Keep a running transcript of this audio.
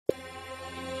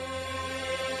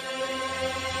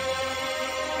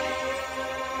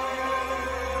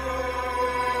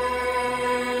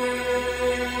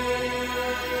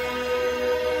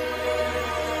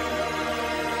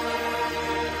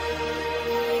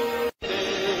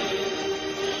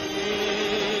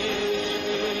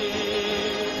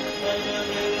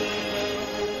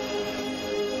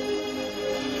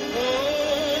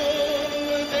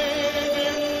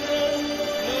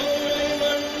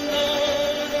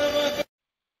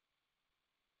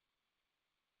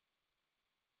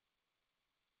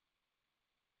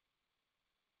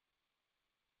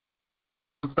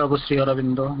प्रभु श्री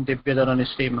अरविंदो दिव्य जननी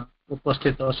श्रीमा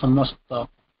उपस्थित समस्त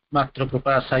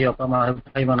मातृकृपा साई अपमा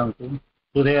भाई मान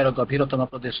हृदय गभीरतम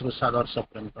प्रदेश सादर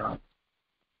सप्रेम प्रणाम।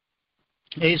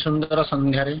 यही सुंदर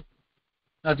संध्यारे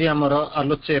आज आमर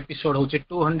आलोच्य एपिसोड हूँ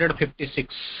 256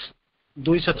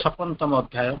 256तम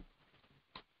अध्याय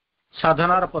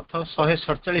साधनार पथ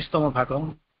 147तम भाग।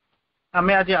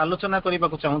 आमे आज आलोचना करने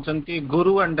को चाहूँगी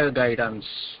गुरु एंड गाइडेंस,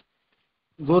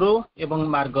 गुरु एवं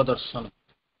मार्गदर्शन।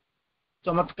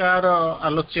 चमत्कार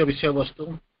आलोच्य विषय वस्तु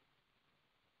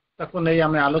ताकू नहीं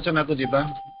आमे आलोचना को जीवा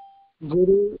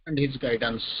गुरु एंड हिज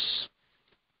गाइडेंस।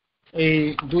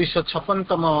 ए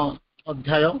 256तम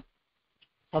अध्याय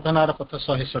साधनार पथ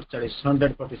 147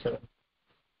 147।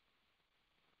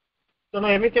 तेणु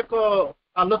एमती एक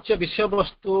आलोच्य विषय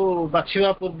वस्तु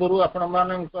बाछिवा पूर्व आपण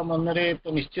मान मन में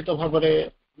तो निश्चित भाव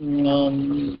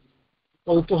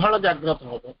कौतूहल जागृत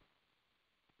हम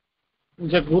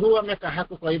जे गुरु आमे कहा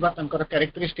कहवा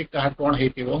क्यारेक्टरिस्टिक कहा कौन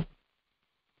हो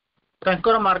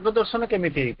मार्गदर्शन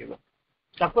केमिति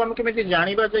आम केमी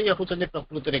जाना जे या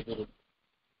प्रकृति गुरु।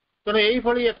 तेणु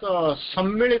यही एक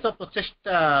सम्मिलित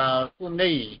प्रचेषा को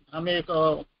नहीं आम एक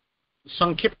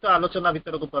संक्षिप्त आलोचना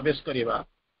भीतर को प्रवेश करवा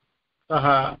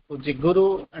ताहा गुरु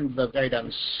एंड द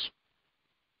गाइडेंस।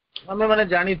 आम मैंने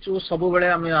जाचु सब बेले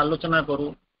आम आलोचना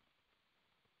करूँ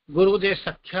गुरु जे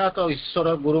साक्षात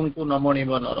ईश्वर गुरु को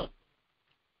नमणिब नर।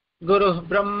 गुरु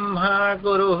ब्रह्मा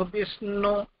गुरु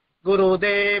विष्णु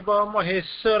गुरुदेव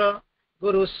महेश्वर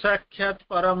गुरु साक्षात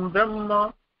परम ब्रह्म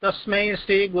तस्मै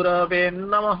श्री गुरवे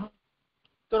नमः।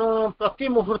 तेणु प्रति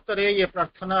मुहूर्त ये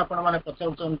प्रार्थना आपण मैंने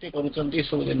पचारुंट करुँच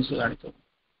सब जिन जानी।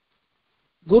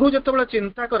 गुरु जिते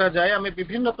चिंता करा जाए आम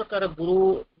विभिन्न प्रकार गुरु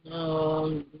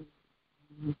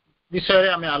विषय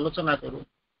आम आलोचना करूँ।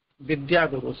 विद्या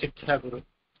गुरु, शिक्षा गुरु,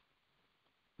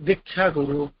 दीक्षा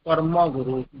गुरु, कर्म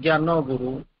गुरु, ज्ञान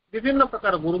गुरु, विभिन्न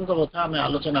प्रकार गुरु कथा आम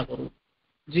आलोचना करूँ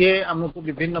जी आमको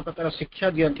विभिन्न प्रकार शिक्षा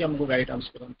दियंती, आमको गाइडेंस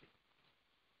करती।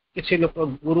 किसी लोक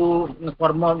गुरु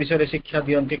कर्म विषय शिक्षा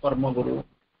दियंती कर्म गुरु,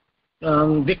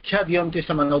 दीक्षा दियंती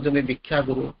से दीक्षा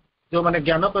गुरु, जो मैंने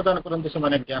ज्ञान प्रदान करते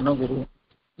से ज्ञान गुरु,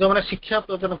 जो मैंने शिक्षा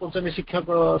प्रदान कर शिक्षक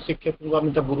शिक्षक को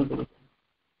आम तो गुरु गुरु।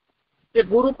 ये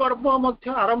गुरु पर्व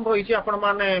आरंभ होती आपण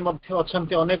मैंने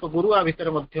अनेक गुरु आ भितर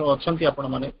अच्छा आपण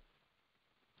मैंने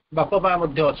बाप माँ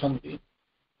अच्छा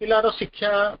पिलार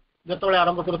शिक्षा जो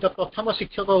आरंभ कर प्रथम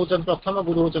शिक्षक होती प्रथम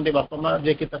गुरु होती बापा माँ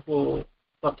जे कि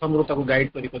प्रथम रू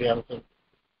गाइड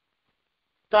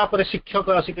कर शिक्षक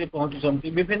आसिक पहुँचुंट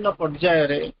विभिन्न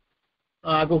पर्यायर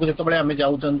आगु जो आम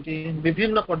जाऊँ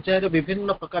विभिन्न पर्यायर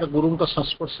विभिन्न प्रकार गुरु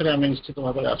संस्पर्श आम निश्चित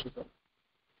भाव में आसुच।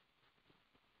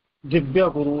 दिव्य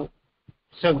गुरु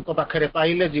से पाखे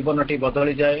पाइले जीवनटी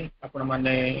बदली जाए आपण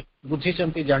मैंने बुझी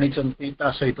जानी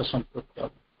सहित संपृक्त।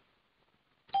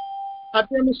 आज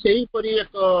आम से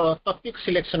एक टॉपिक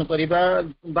सिलेक्शन करवा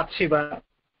बाछिबा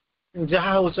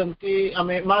जहाँ होचंती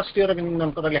आम मास्टर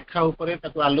अरविंदो लेखा उपर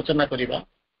आलोचना करवा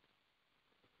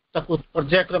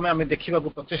पर्यायक्रमे आम देखा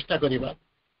प्रचेषा करवा।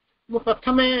 मु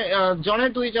प्रथमे जड़े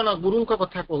दुई जन गुरु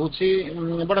कथा कहूँ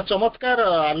बड़ा चमत्कार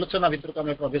आलोचना भीतर को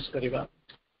आम प्रवेश करवा।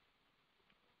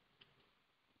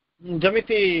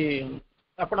 जमिति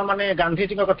आपण मैंने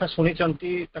गांधीजी कथा शुणी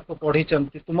पढ़ी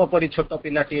तुम परी छोट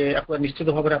पिलाटे निश्चित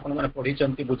भाव में आपण मैंने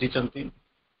पढ़ी बुझी।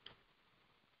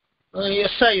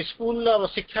 एसआई स्कूल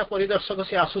शिक्षा परिदर्शक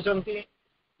से आसुंच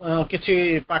किसी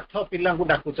पाठ पिला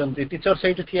डाकुंट टीचर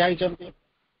से ठिया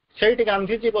होती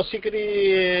गांधीजी बसिक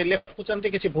लेखुंट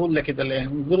किसी भूल लिखिदे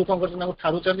गुरु कौन कर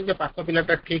ठारूँ पाठ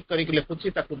पिलाटा ठीक कर लिखुची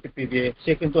टिपी दिए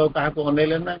सी कि क्या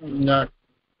अनैले ना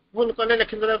भूल कले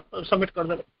लिखिदे सबमिट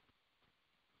करदे।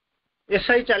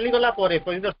 एसआई चलीगला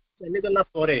परिदर्शक चलीगला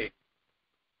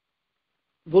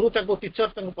गुरु टीचर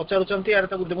पचारुंट यार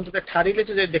मुझे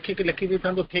ठारिले देखिक लिखि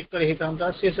था ठीक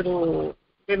कर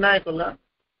सी ना कला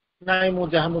ना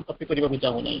मुझे कपी करने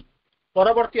चाहूना।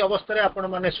 परवर्ती अवस्था आपण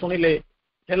मैंने शुणिले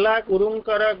हेला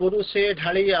गुरुंकर गुरु से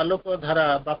ढाली आलोक धारा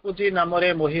बापूजी नाम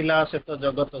मोहिला से तो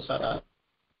जगत सारा।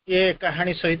 ये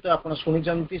कहानी सहित आप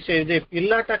शुणी से जे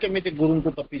पिलाटा केमी गुरु को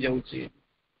टपी जाऊँगी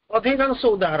अधिकांश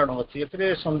उदाहरण अच्छी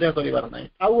ए सन्देह करार ना।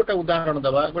 आउ गोटे उदाहरण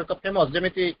दवा गोटे फेमस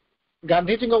जमी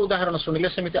गांधीजी उदाहरण शुणिले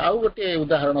सेमती आउ गोटे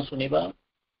उदाहरण शुणा।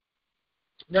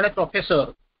 जड़े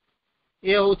प्रोफेसर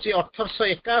ये हूँ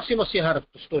 1881 मसीहार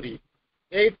स्टोरी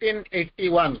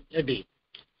 1881 एडी।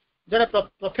 जड़े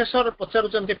प्रोफेसर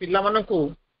पचारुंट पिला मानकु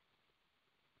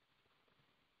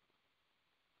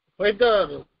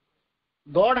whether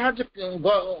God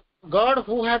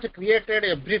who has created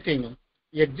everything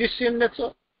exists in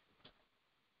nature।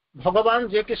 भगवान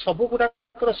जे कि सब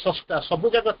गुड़ाक सस्ता सब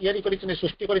जगह तैयारी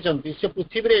सृष्टि कर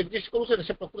पृथ्वी में एक्जिस्ट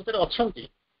कर प्रकृति अच्छा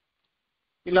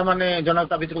पिला माने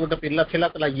जनता भितर गोटे पिला थिला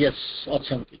तला यस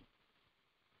अछंती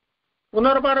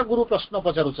पुनर्बार गुरु प्रश्न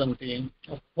पचारुचंती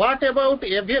व्हाट अबाउट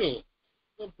एविल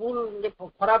फुल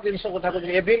खराब जिनस कथा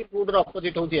कहते एविल गुड र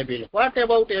अपोजिट होती evil what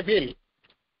about evil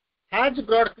has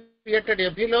God created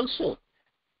evil also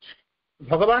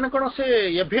भगवान कौन से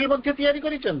एविल मध्य तैयारी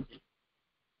करिसंती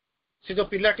से जो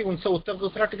पिलाटी उनसे उत्तर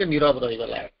दूसरा टिके नीरव रही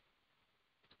गला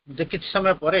जे किछ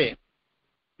समय परे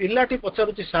पिलाटी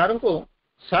पचारुची सार को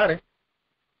सार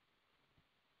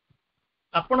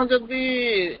आपण जदि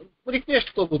रिक्वेस्ट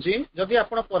करूची जदि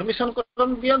आपण परमिशन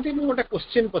करन दियंती मु गोटे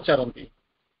question पचारंती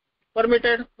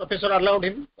permitted professor allowed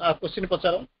him question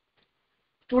Pachar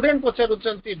student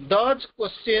पचारुचंती does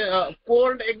question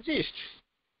cold exist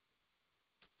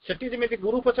Sethi जेमिति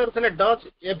Guru पचारुथले does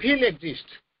evil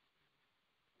exist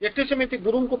एठी सेमिति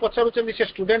गुरु को पचारुचंती से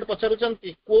स्टूडेंट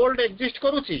पचारुचंती कोल्ड एग्जिस्ट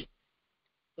करूची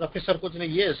प्रोफेसर कहते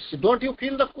yes don't you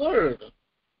feel the cold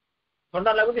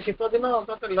ठंडा लगुच शीत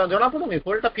दिन जना पड़ूनी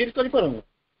कोल्डा फिल करूँ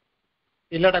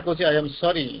पिलाटा कहे I am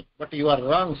sorry but you are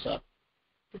wrong sir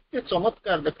कितने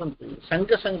चमत्कार देखु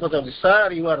सांगे सांगे पचार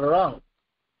सर यू आर रॉन्ग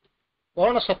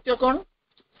कौन सत्य कौन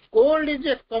cold is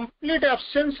a complete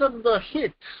absence of the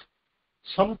heat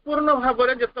संपूर्ण भाव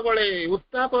में जिते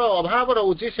उत्ताप अभाव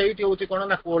रोचे से कौन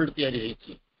ना cold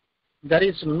there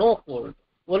is no cold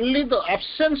only the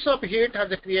absence of heat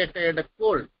has created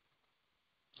cold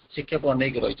शिक्षक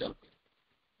अनेक रही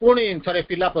पुणी थे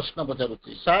पिला प्रश्न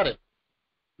पचारुची sir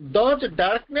does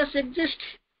darkness exist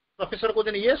professor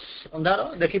कहते यस अंधार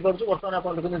देखिपुर बर्तमान आप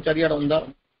देखते चारिआड अंधार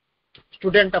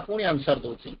स्टूडेंटा पुणी आंसर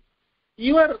दौर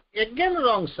you are eigen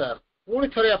wrong sir पुणी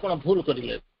थे आप भूल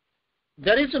करेंगे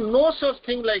there is no such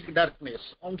thing like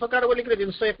darkness अंधकार बोलिक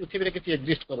जिन पृथ्वी में किसी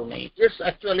exist करूना it's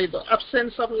actually the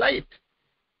absence of light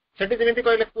सेठी जमी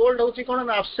कहले कोल्ड हूँ कौन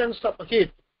ना एब्सेंस ऑफ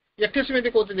हीट एटी सेमती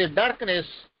कहते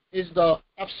darkness is the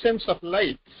absence of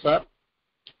light sir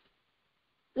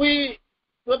we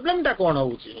problem टा कौन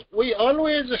होची we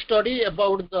always study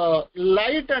about the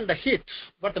light and heat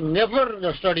but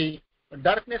never study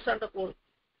darkness and cold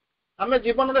आम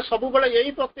जीवन में सब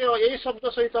यही प्रत्यय यही शब्द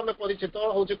सहित आम परिचित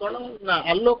हूँ कौन ना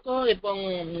आलोक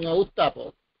एवं उत्ताप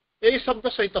यही शब्द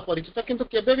सहित परिचित किंतु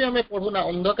केबे भी आम पढ़ुना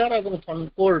अंधकार और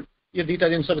कोल्ड ये दुईटा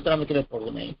जिन भर आम के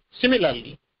पढ़ुना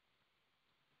सिमिलारली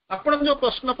आपण जो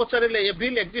प्रश्न पचारे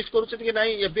एविल एक्जिस्ट करुँच ना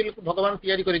एविल को भगवान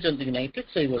तैयारी कि ना ठीक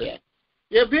से भाया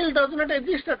evil does not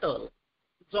exist at all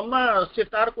जमा से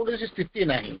तार कौन स्थिति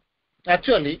ना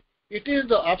actually it is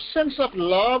the absence of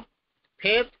love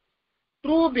faith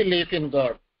true belief in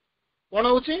God कौन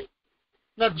हो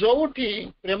ना जो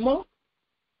प्रेम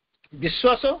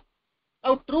विश्वास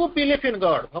आउ ट्रू बिलीफ इन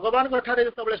गॉड भगवान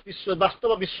जो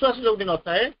वास्तव विश्वास जो न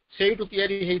थाए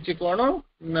से कौन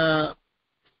ना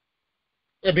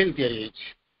एविल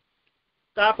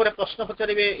तापर प्रश्न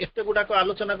पचारे एत गुड़ाक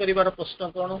आलोचना कर प्रश्न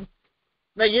कौन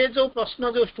ना ये जो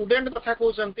प्रश्न जो स्टूडेंट कथा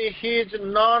कहते he is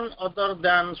none other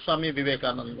than Swami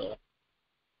Vivekananda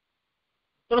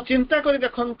तेणु चिंता कर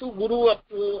देखु गुरु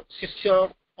शिष्य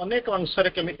अनेक अंश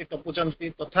केमी टपुंट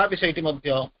तथा से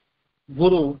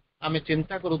गुरु आम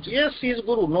चिंता करुँ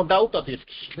गुरु नो डाउट अफ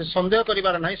इट सन्देह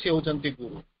करार ना सी होती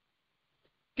गुरु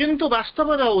किंतु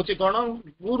वास्तव हूँ कौन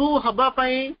गुरु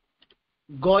हवापाई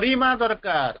गरिमा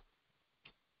दरकार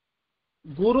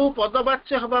गुरु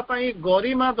पदवाच्य हवापाई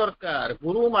गरिमा दरकार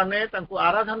गुरु माने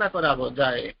आराधना करा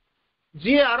जाए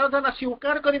जी आराधना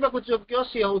स्वीकार करने को योग्य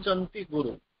सी होती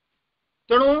गुरु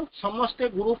तेणु समस्ते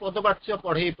गुरु पदवाच्य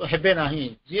पढ़े हेबे नहीं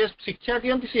जी शिक्षा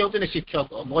दियंती सी होती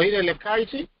शिक्षक बही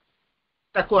लिखाई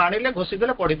आणिले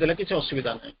घोषीदे पढ़ीदे किसी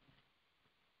असुविधा नहीं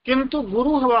किंतु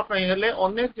गुरु हवापाई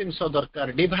अनेक जिन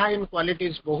दरकार डिवाइन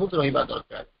क्वालिटीज बहुत रहा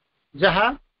दरकार जहाँ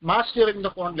मास अरविंद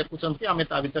कौन लिखुंट आम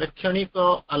ता भर क्षणिक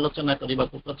आलोचना करने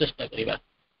को प्रचेषा करवा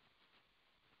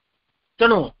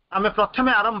तेणु आम प्रथम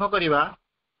आरंभ करवा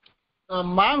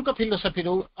माँ फिलोसफी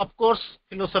ऑफकोर्स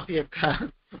फिलोसफी एका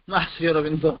मास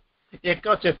अरविंद एक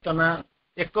चेतना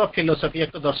एक फिलोसफी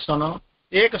एक दर्शन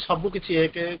एक सबकि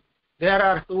एक there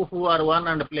are to who are one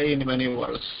and play in many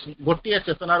world's गोटे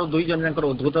चेतनार दुई जन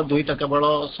उद्भूत दुईटा केवल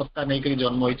सत्ता नहीं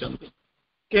जन्म होती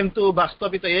किंतु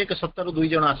वास्तविक एक सत्तार दुई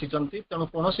जन आसी तेणु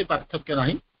कौन पार्थक्य ना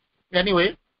एनीवे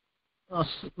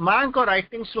माँ को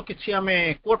राइटिंग्स रो किछि आमे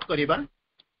कोट करबा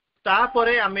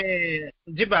तापरे आमे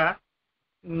जिबा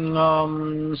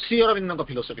श्री अरविंद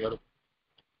फिलोसफी आड़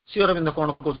श्री अरविंद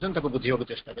कौन कहते बुझे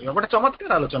चेष्टा करबा गोटे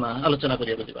चमत्कार आलोचना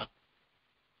करिया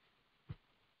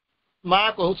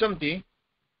माँ कहते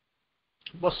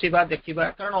बसवा देखा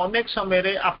कारण अनेक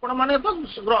समय आपण मैंने तो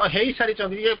हो सारी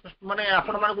माने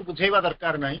आपण मान बुझेवा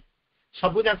दरकार ना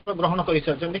सबू जाक ग्रहण कर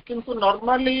सारी किंतु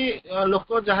नॉर्मली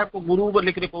लोक जहाँ को गुरु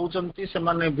बोलिक कहते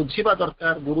से बुझा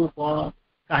दरकार गुरु कौन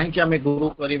कहीं आम गुरु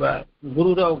करवा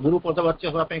गुरु पदवाच्य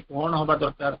हाँपाई कौन हवा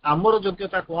दरकार आमर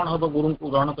योग्यता कौन हम गुरु को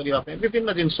ग्रहण करने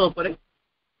विभिन्न जिनस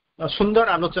सुंदर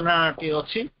आलोचना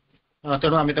अच्छी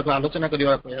तेणु आम आलोचना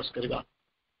करने प्रयास करवा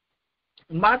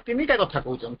माँ तीन टा कथा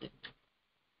कहते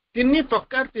तीन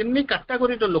प्रकार तीन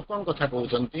कैटेगोरी लोक कथा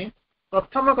कहते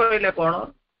प्रथम कहले कौन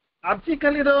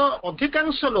आजिकल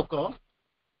अधिकांश लोक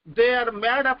they are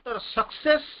mad after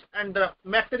success and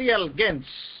material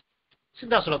gains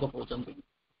सीधा सड़क कहते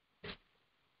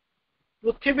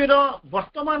पृथ्वीर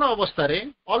वर्तमान अवस्था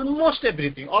ऑलमोस्ट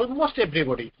एवरीथिंग ऑलमोस्ट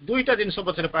एवरीबॉडी दुईटा जिनस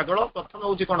पछरे पागल प्रथम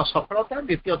हूँ कौन सफलता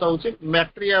द्वितीयता हूँ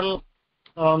मटेरियल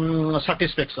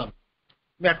सैटिस्फैक्शन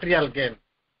मटेरियल गेन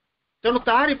तेणु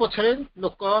तारी पछरे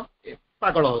लोक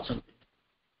पागल होचंती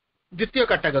द्वितीय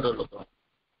कैटेगरी लोक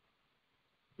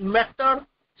मैटर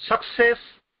सक्सेस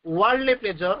वर्ल्डली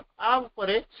प्लेजर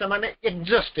आउे से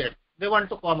एग्जस्टेड they want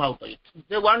to come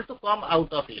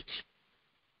out of it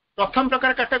प्रथम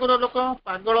प्रकार कैटेगोरी लोक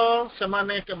पागल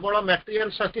से केवल मटेरियल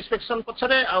सैटिस्फैक्शन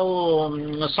पछरे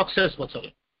आउ सक्सेस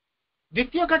पछरे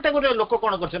द्वितीय कैटेगोरी लोक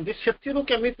कौन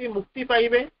करमिति मुक्ति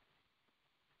पाइबे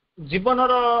जीवन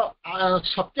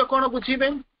सत्य कौन बुझे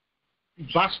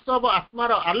वास्तव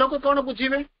आत्मार आलोक कौन बुझे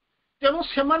तेणु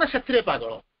से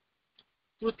पागल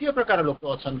तृतीय प्रकार लोक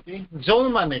अच्छा जो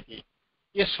माने कि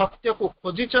ये सत्य को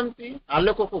खोजिचंती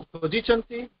आलोक को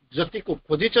खोजिचंती ज्योति को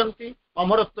खोजिचंती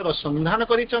अमरत्वर संधान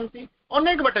करिचंती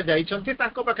अनेक बाटे जाइचंती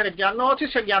तांको पाखरे ज्ञान अछि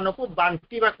से ज्ञान को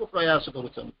बांटीबा को प्रयास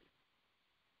करूचंती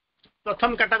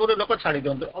प्रथम कैटेगोरी लोक छाड़ी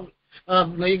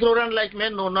दियंतु ignorant like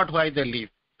men no not why they live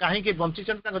कहीं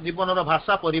बंचीचंती जीवन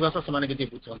भाषा परिभाषा से किसी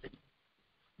बुझंती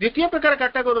द्वितीय प्रकार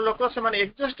कैटेगोरी लोक से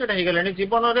एग्जस्टेड हो गले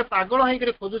जीवन में पागल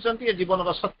होकर खोजुंट ये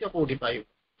जीवन सत्य कौटी पाइब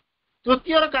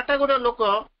तृतीय कैटेगोरी लोक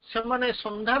से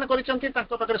संधान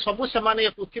कर सबू से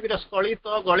पृथ्वी स्खलित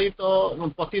गलित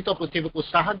पतित पृथ्वी को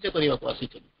साहाय्य करने को आसी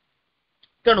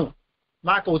तेणु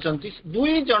माँ कहते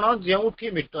दुई जन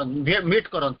जो मीट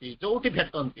करती जो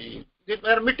भेटती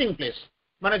मीटिंग प्लेस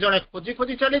माने जड़े खोजी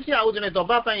खोजी चली आउ जड़े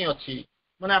दबाई अच्छी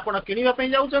मैंने आप किणवाई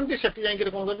जाऊँगी से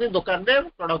कौन कर दुकान में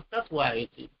प्रडक्टा थुआई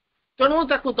तेणु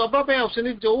ताकू दबाई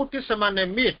आसुनी जो से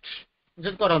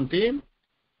मीट करती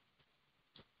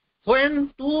when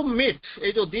to meet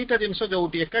ये जो दीटा जिनस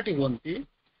जो एकाठी हुंती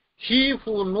he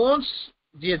who knows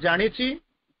जी जानी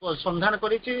संधान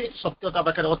करी सत्यता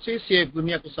पाखे अच्छी सी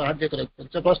दुनिया को साहाय्य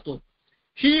करे वस्तु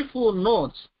he who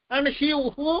knows and he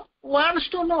who wants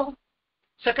to know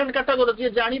second category जी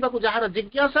जाना जार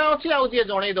जिज्ञासा अच्छी आउ जी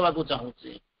जन देवा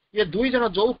चाहूँगी ये दुई जन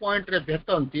जो पॉइंट रे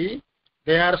भेटती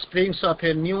they are springs of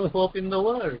a new hope in the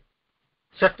world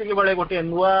से बेले गोटे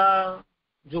नुआ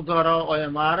जुगर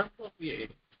अयम आरंभ हुए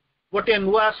गोटे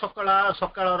नुआ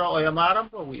सकाळ अयम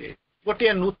आरंभ हुए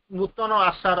गोटे नूतन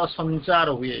आशार संचार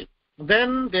हुए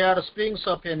then they are springs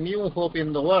of a new hope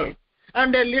in the world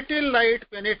and a little light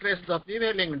penetrates the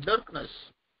prevailing darkness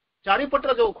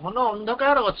चारिपटर जो घन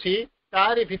अंधकार अच्छी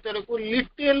तारी भितर को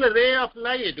लिटिल रे ऑफ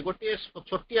लाइट गोटे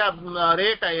छोटिया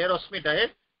रे टाए रश्मि टाए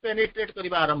पेनिट्रेट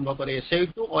करने आरंभ करे से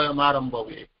अयम आरंभ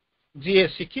हुए जी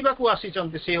शिखा को आसी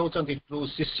सी होती ट्रू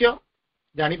शिष्य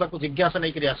जाना जिज्ञासा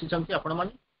नहीं आसी आपण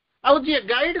मैंने आउ जी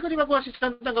गाइड करने को आसी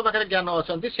पाखे ज्ञान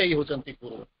अच्छा से होती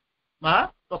गुरु माँ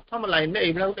प्रथम लाइन में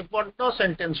यही गोटे बड़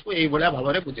सेंटेंस को यही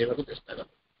भाव में बुझेगा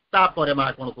चेष्टा कर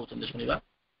माँ कौन कहते शुणा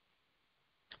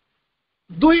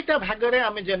दुईटा भागरे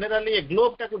आम जेनेराली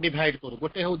ग्लोब टाक डिवाइड करूँ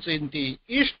गोटे हूँ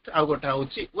ईस्ट आउ गोटे हूँ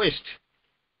वेस्ट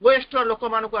वेस्ट लोक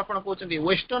मान को आप कहते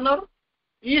वेस्टर्नर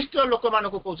ईस्ट लोक मान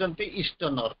को कहते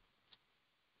ईस्टर्नर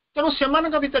तेणु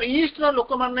से भीतर ईस्ट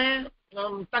लोक मैंने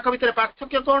भीतर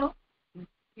पार्थक्य कौन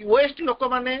वेस्ट लोक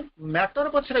मैंने मैटर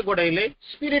पछरे गोड़े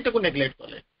स्पिरिट को नेग्लेक्ट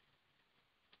कले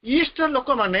ईस्ट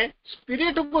लोक मैंने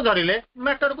स्पिरिट को धरिले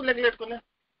मैटर को नेग्लेक्ट कले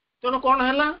तेणु कौन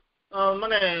है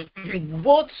माने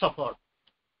बोथ सफर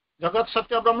जगत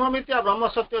सत्य ब्रह्म मिथ्या ब्रह्म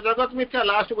सत्य जगत मिथ्या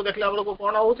लास्ट को देखला बेलू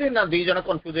कौन होची ना दी जन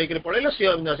कन्फ्यूज होकर पड़े सी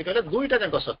अविनाशी कहले दुईटा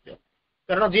जाक सत्य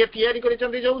कारण जी तैयारी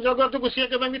करिसेंती जो जगत को सी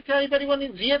केबे मिथ्या होई परिबनी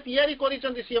जी तैयारी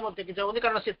करिसेंती सी मते कि जाउनी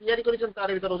कारण से तैयारी करिसेंती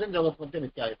तार भीतर होचन जगत मते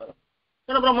मिथ्या होई पारे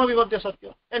तेणु ब्रह्म भी मध्य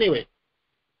सत्य एनीवे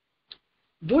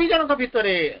दुई जन भीतर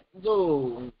जो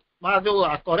माँ जो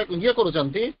ये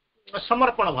करुचंती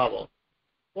समर्पण भाव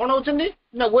कौन होचंदी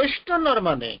ना वेस्टर्नर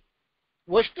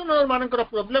मानकर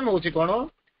प्रोब्लेम होची कौन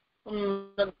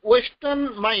वेस्टर्न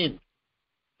माइंड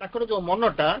ताकर जो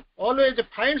मनटा always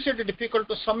finds it difficult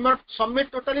to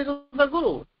submit totally two the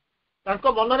गुरु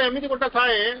तांको मन रे एमिति गोटा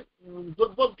थाए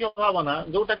दुर्बोध्य भावना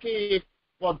जोटा कि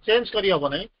चेंज करी हबो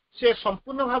नै से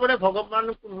संपूर्ण भाव में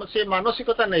भगवान से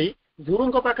मानसिकता नहीं गुरु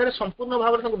पाखे संपूर्ण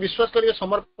भाव में विश्वास करेंगे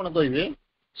समर्पण करेंगे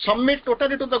सबमिट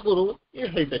टोटाली टू द गुरु ये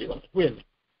हुए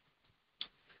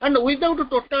and without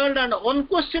total and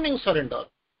unquestioning surrender.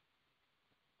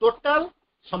 Total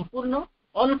संपूर्ण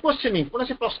unquestioning कौन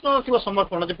से प्रश्न थी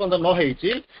समर्पण जेपर्यंत न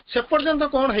होइछि से पर्यंत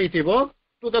कौन हेइथिबो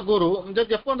टू द गुरु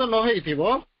जेपर्यंत न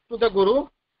हेइथिबो to the Guru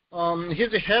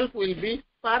his help will be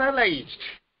paralyzed.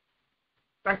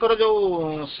 तांकर जो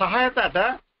सहायताटा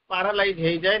पारालाइज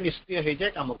हो जाए निष्क्रिय हो जाए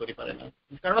काम करि पारे ना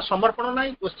कारण समर्पण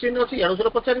नाही क्वेश्चन अछि एडुसर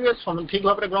पचारिबे ठीक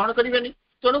भाबरे ग्रहण करिवेनी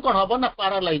तेणु कोन हबो ना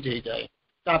पारालाइज हो जाए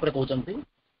तापरे कहउचंती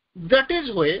that is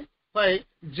why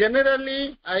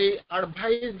generally I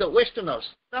advise the westerners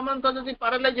तामान तो जदि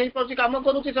पारालाइज हो परछि काम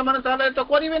करूछि से माने ताले तो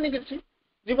करिवेनी किछि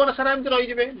जीवन सारा एमति रहि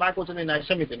जिवे मा कहउछनी ना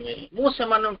समिति नै मु से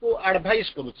माननकु advice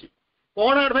करूछि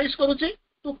cone advice करूछि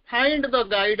to find the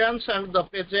guidance and the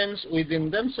presence within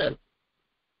themselves.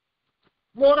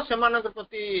 मोर सेमानक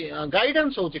प्रति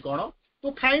गाइडेंस होची कोन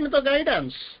to find the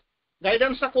guidance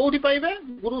guidance ता कोठी पाइबे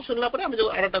गुरु सुनला पर हम जो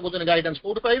आरटा कोजन गाइडेंस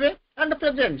कोठी पाइबे एंड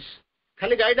प्रेजेंस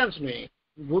खाली गाइडेंस नै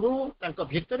गुरु तांको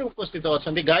भितर उपस्थित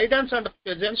अछंती guidance and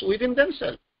presence within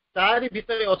themselves तारि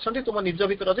भितर अछंती तुम निज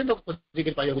भितर अछि तो खोजी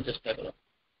के पाइबा चेष्टा करो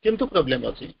किंतु प्रॉब्लम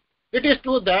अछि it is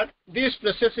true that this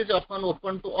process is often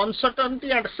open to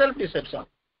uncertainty and self deception.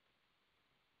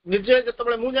 निजे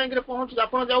जतबे मु जाई के पहुंच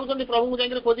आपण जाउछन प्रभु मु जाई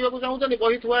के खोजिबा को जाउछन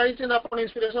बही थुआ आइछ ना आपण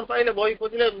इंस्पिरेशन पाइले बही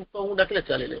खोजिले प्रभु डाकले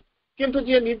चलिले किंतु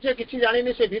जे निजे किछि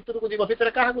जानिनी से भीतर को जीव भीतर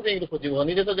काहा को जाई के खोजिबो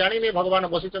निजे तो जानिनी भगवान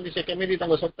बसिचंती से केमिदी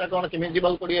तंग सत्ता कोन केमिदी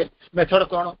जीवा पड़िए मेथड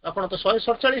कोन आपण तो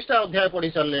 147 टा अध्याय पढि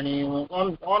चललेनी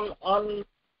ऑन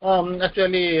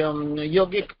एक्चुअली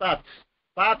योगिक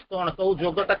पाथ कोन को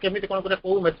जोगटा केमिदी कोन करे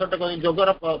को मेथड को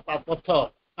जोगर पथ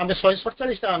आमे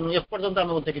 147 टा एपर्यंत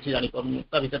आमे मते किछि जानि परनु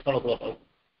ता भीतर तळ को पाउ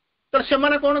तर से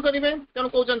माने कोन करिवे तेन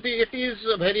कहउचंती it is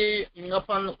very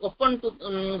open to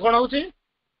कोन होउची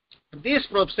this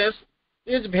process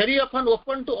is very often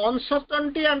open to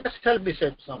uncertainty and self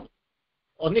dissipation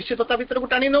अनिश्चितता भीतर को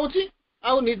टाणी नउची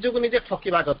आ निजको निजे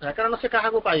ठकिबा कथा कारण से काहा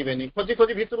को पाइबेनी खोजी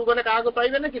खोजी भीतर गले काहा को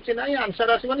पाइबेनी किछि नाही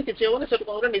आंसर आसीबनी किछि होबनी से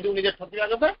कोरे निजको निजे ठकिबा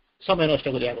कथा समय नष्ट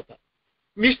करिया कथा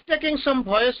mistaking some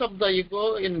voice of the ego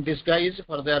in disguise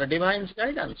for their divine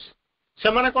guidance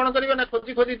से माने कोन करिवे ना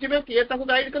खोजी खोजी जिवे किए ताको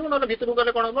गाइड करू न भीतर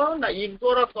गले कोन हो ना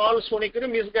ईगो रो कॉल सुनी करी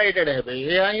मिसगाइडेड हेबे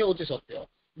एया ही होची सत्य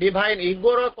डिवाइन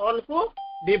ईगो रो कॉल को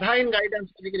डिवाइन गाइडेंस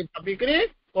करी भाबी करी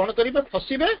कोन करिवे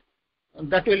फसीबे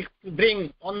that will bring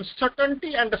uncertainty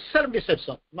and self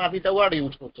deception मा भी ता वर्ड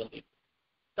यूज करछंती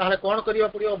ताले कोन करिवा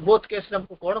पड़ियो बोथ केस रे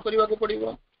हमको कोन करिवा को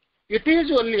पड़ियो it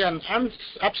is only an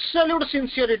absolute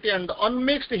sincerity and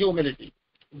unmixed humility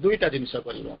दुईटा जिंस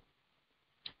करिवो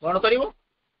कोन करिवो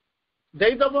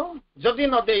देई दबो जदी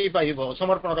न देई पाइबो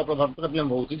समर्पण रो प्रॉब्लम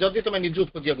होउची जदी तुमे निजुत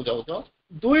खोजिया को जाउ तो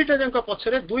दुईटा जंक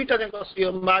पछरे दुईटा जंक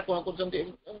मा कोन करछंती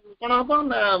कोन हबो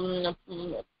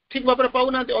ठीक भाबरे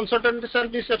पाउना अनसर्टेनिटी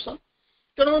सेल्फ डिसेप्शन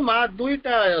तेणु माँ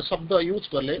दुईटा शब्द यूज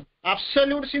कले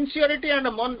absolute sincerity and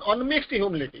unmixed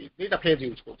humility दुईटा फ्रेज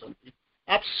यूज करछंती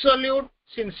एब्सोल्यूट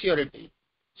सिंसियरिटी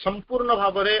संपूर्ण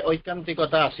भाबरे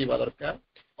ऐकांतिकता आसीबा दरकार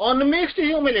अनमिक्स्ड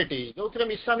ह्यूमिलिटी जोथरे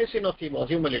मिसामिसी नथिबो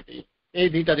ह्यूमिलिटी ए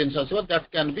दुईटा जिंस आसीबो that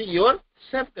can be your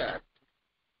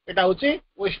safeguard एटा होची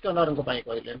वेस्टर्नर को पई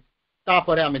कहले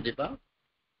तापरे आमे जिबा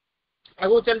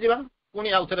आगो चल जिबा पुनी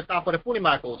आउथरे तापरे पुनी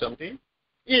मा कहउचंती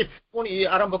इफ पुनी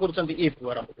आरंभ करछंती इफ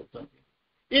आरंभ करछंती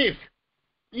if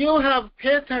you have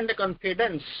faith and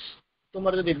confidence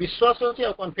तुमर जदि विश्वास अछि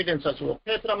और कॉन्फिडेंस अछि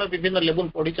फेथ रे विभिन्न लेवल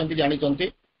पढी चंती जानि चंती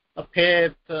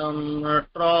फेथ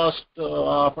ट्रस्ट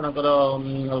आपनकर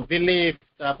बिलीफ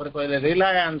तापर कहले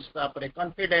रिलायंस तापर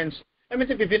कॉन्फिडेंस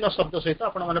एमिति विभिन्न शब्द सहित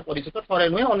आपण माने परिचित थरे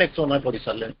नुहे अनेक समय पढी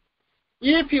सारले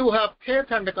if you have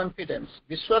faith and confidence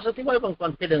विश्वास थिबो एवं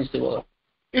कॉन्फिडेंस थिबो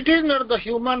it is not the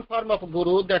human form of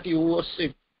guru that you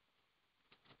worship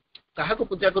कहा को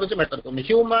पूजा करू मैटर को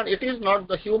human it is not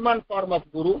the human form of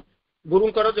गुरु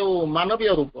गुरुंकर जो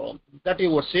मानवीय रूप that you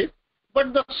worship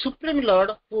but the supreme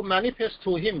Lord who manifest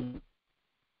through him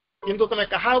किंतु तुम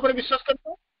कहा ऊपर विश्वास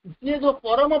करतो जे जो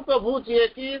परम प्रभु जे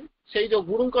कि से जो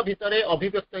गुरुंक भितरे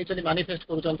अभिव्यक्त होइछनि मैनिफेस्ट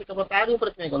करूछन्ति तब तार ऊपर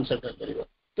तुम कंसंट्रेट करिवो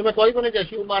तुम कहबोनी जे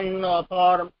ह्यूमन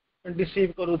फॉर्म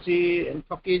डिसीव करूची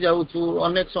ठकी जाउछु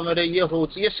अनेक समय रे ये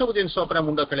होउची ये सब जिंस ऊपर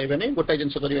मुंड खेलेबेनी गोटे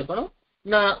जिंस करिवे कोन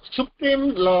ना supreme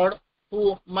Lord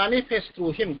who manifest through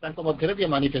him तांको मध्यरे जे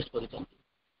मैनिफेस्ट करिसंती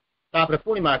तापर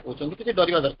पुणी मा कहउछन्ती किछि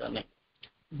डरिवा दरकार नै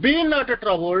B not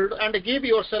troubled and give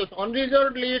yourself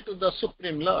अनरिजर्वडली to the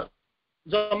supreme Lord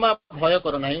जमा भय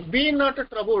कर नै बी नॉट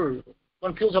ट्रबल्ड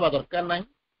कंफ्यूज हवा दरकार नै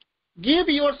give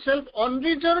yourself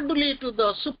अनरिजर्वडली to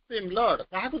the supreme Lord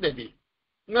काहा को देबी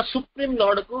ना सुप्रीम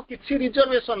लॉर्ड को किछि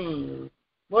रिजर्वेशन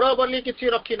मोर बोली किछि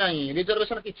रखी नै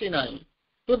रिजर्वेशन किछि नै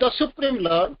to the supreme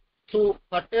Lord through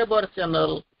whatever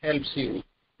channel helps you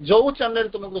जो चैनल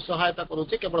तुमको सहायता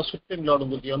करूचे केवल सुप्रीम लॉर्ड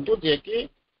को दियंतु जे कि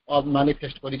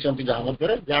मानिफेस्ट करिसेंती जहाँ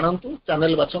मध्य जानतु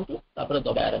चैनल बाछंतु तापर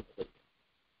दबा आरंभ करिए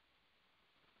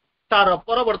तार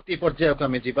परवर्ती पर्याय को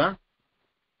आम जीवा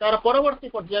तार परवर्ती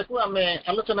पर्याय को आम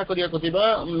आलोचना करिया को जीवा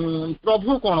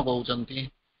प्रभु कौन कहउचंती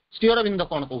श्री अरविंद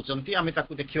कौन कहउचंती आम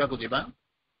ताकू देखिबा को जीवा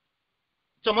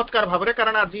चमत्कार भाव में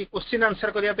कारण आज क्वेश्चन आंसर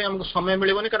करने आमको समय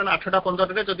मिलबनी कारण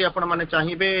 8:15 रे जदि आपण माने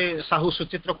चाहिए साहू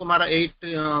सुचित्र कुमार 8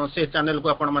 से चैनल को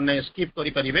आपण माने स्किप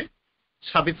करि परिबे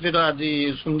सावित्री आज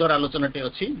सुंदर आलोचनाटे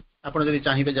अच्छी आपण जदि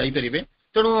चाहिए जाई परिबे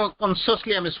तेणु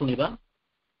कॉन्शियसली आम शुणा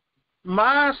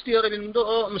माँ श्री अरविंद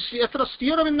एथर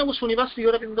श्री अरविंद को शुणा श्री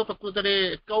अरविंद प्रकृत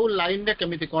में कौ लाइन रे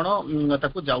केमिति कोन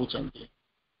ताकू जाउचंती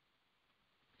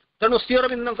तेणु श्री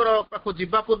अरविंद पाखु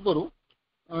जीवा पूर्व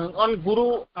अन गुरु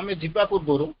आम जीवा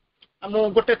पूर्व आम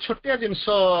गोटे छोटिया जिनस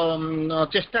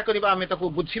चेष्टा करबा आम ताकू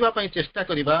बुझीबा पई चेष्टा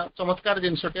करबा चमत्कार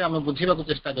जिनसटे आम बुझीबा को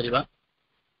चेष्टा करबा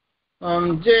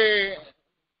जे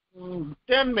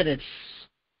 10 मिनिट्स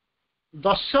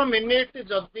 10 मिनिट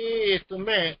जदि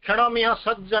तुम्हें क्षणमिह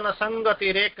सज्जन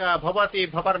संगति रेखा भवती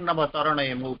भवर्णव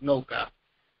तरणय नौका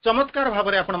चमत्कार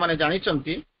भाव में आपण माने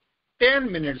जानिचंती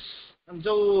 10 मिनिट्स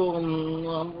जो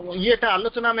येटा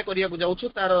आलोचना में करिया जाऊँ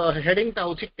तार हेडिंग टा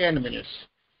होछि 10 मिनिट्स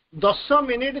 10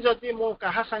 मिनिट जदि मु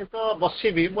कहा सहित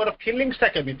बसिबी मोर फीलिंग्स टा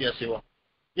केमिति आसीबो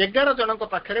 11 जनक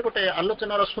पाखरे गोटे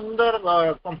आलोचनार सुंदर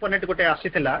कंपोनेंट गोटे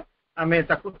आसीथिला आमे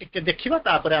ताकू टिके देखिबा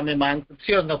तापर आमे मान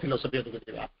थियोरी फिलोसफी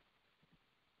देखिबा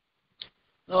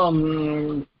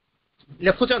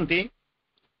लिखुचंती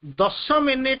 10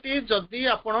 मिनिट जदि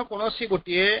आपण कोनोसी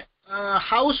गोटे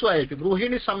हाउस वाइफ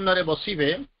गृहिणी सामने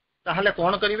बसिबे ताहले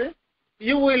कौन करिवे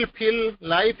you will feel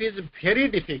life is very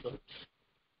difficult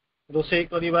रोषे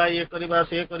करवा ये करवा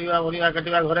से करवा परिया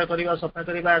काटिबा घरे करवा सफा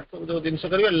करवा जो जिनस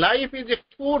करवा life is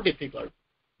to difficult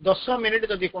 10 minute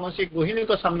जदि कोनोसी गृहिणी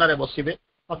को सामने बसिबे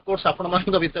ऑफ कोर्स आपण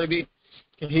मान भीतर भी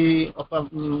कहीं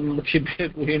थिबे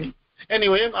गृहिणी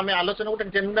एनीवे आम आलोचना गोटे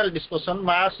जनरल डिस्कसन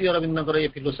माँ श्री अरविंद ये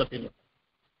फिलोसफी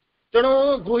तेणु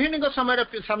गृहिणी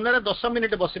सामने 10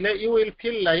 minute बसिले you will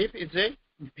feel life is a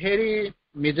very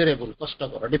miserable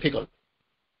कष्टकर difficult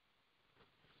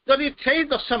जदि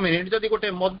 10 मिनिट जदि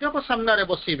गोटे मद्यप सामने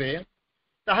बसिबे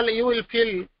ताहले you will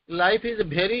feel life is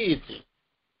very easy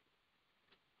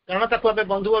कारण ताकू आबे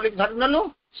बंधु बोली धरि नलु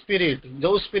स्पिरिट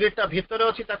जो स्पिरिट ता भीतर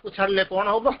अछि ताकू छाड़ले कोन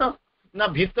होबो ना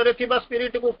भीतर थिबा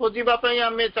स्पिरिट को खोजिबा पई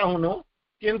आमे चाहुनो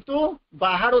किंतु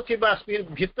बाहर थिबा स्पिरिट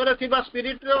भीतर थिबा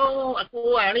स्पिरिट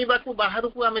को आनिबा को बाहर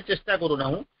को आमे चेष्टा करू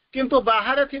नाहु किंतु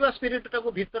बाहर थिबा स्पिरिट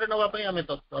टाको भीतर नवा पई आमे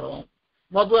तत्पर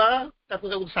मधुआ ताकू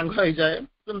जब सांग हो जाए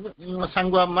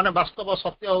सांग माने वास्तव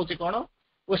सत्य होची कोन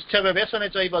उच्छेद वेशने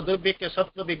चैव दुर्भिक्ष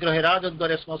शत्रु विग्रह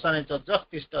राजद्वारे श्मशाने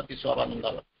जतिष्ठति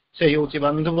स्वानंद से होची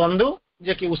बंधु बंधु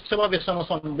जे कि उत्सव वेशन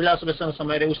विलास वेशन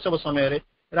समय उत्सव समय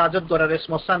राजद्वार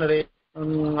श्मशान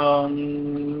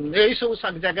यही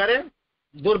सब जगार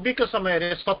दुर्भिक्ष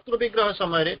समय शत्रु विग्रह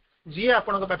समय जी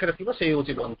आपण पाखे थी से हूँ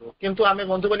बंधु किंतु आम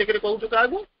बंधु बोलिक कहूँ क्या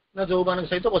ना जो मान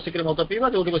सहित बसिक मत पीवा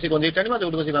जो बस गंजी टाणवा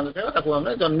जो बस बांध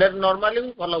खाଇବା नर्माली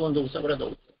भल बंधु हिसाब से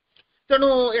दौर तेणु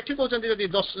एठी कहते जदि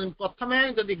 10 प्रथम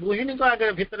जदि गृहिणी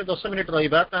आगे भितर 10 मिनिट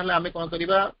रहा आम कौन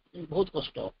करवा बहुत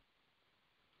कष्ट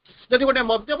जदि गोटे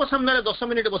मद्यप सामने 10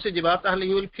 मिनिट बसी जावा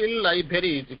you will feel life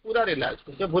very easy पूरा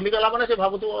रिलैक्स से भूलीगला मैंने से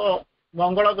भावुथ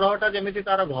मंगल ग्रहटा जमी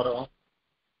तार घर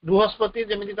बृहस्पति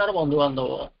जमी तार बंधु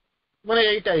बांधव मैंने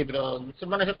यही टाइप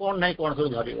से कौन ना कौन सब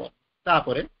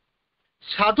धर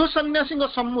साधु सन्यासी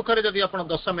सम्मुखें जदि आप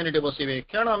 10 मिनिट बसवे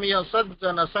क्षणमिह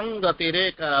सज्जन संगति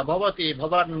रेखा भवती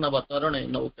भवार्णव तरणय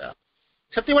नौका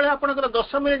से आप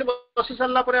 10 मिनिट बसी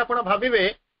सारापर आप भावे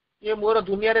ये मोर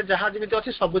दुनिया रे जहाँ जमी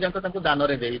अच्छी सब जाक दान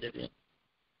देदेवी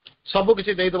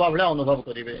सबकि देदेवा भाया अनुभव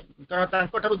करेंगे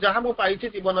कारण जहाँ मुझे पाई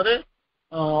जीवन में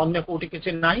अन्य कौटी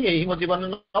किसी ना यही मो जीवन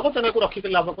नब तेना को रखिक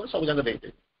लाभ कर सब जाक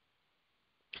देदेवी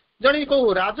जन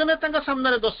कहू राजनेता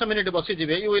सामने 10 minute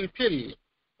बसीजे you will feel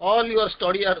all your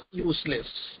study are useless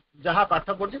जहाँ पाठ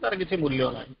पढ़ी तार किसी मूल्य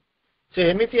ना से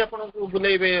एमती आपको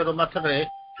बुलेबे मथरे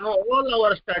all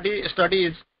our study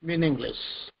is meaningless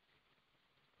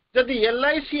जदि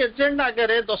LIC एजेंट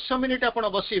आगे 10 मिनिट आप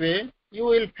बसवे you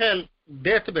will fail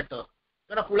death better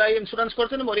क्या पुलाई इंश्योरेंस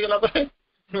कर मरीगला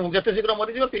जिते शीघ्र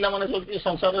मरीज पिला सब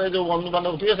संसार जो बंधु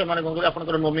बांधव थे से आप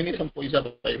नोमिनी पैसा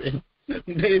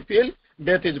पाइबे फील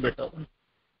डेथ इज बेटर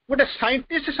गोटे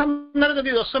साइंटिस्ट सामने जब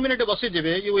 10 मिनिट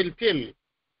बसीजे यू विल फील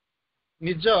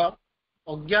निज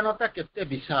अज्ञानता केते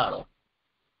विशाल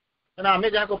आम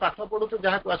जहाँ को पाठ पढ़ु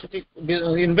जहाँ को आस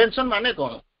इनवेंशन माने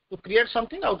कौन to create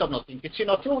something out of nothing किसी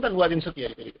नथिंग गोटे नुआ जिन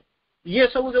करेंगे ये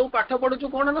सब जो पाठ पढ़ु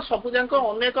कौन ना सब जाक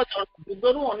अनेक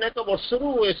युगरू अनेक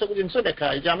वर्षरू ये सब जिन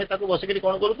देखाई आम बसिक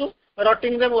कौन करूँ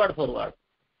rutting them word for word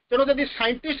तेणु जदि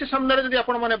साइंटिस्ट सामने जदि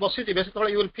आपण माने बसीजे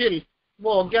से यू विल फील मो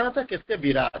अज्ञानता केते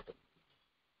विराट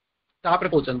तापर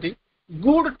कहते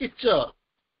गुड टीचर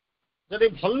जदि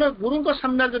भल गुरु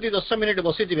सामने जदि 10 मिनिट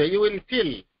बसीजे यू विल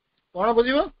फील कौन बुझ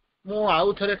मु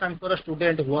आउ थे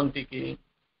स्टूडेंट हुंती कि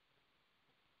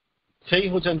से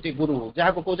होती गुरु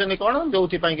जहाँ को कहते कौन जो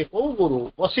कि कौ गुरु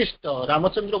वशिष्ठ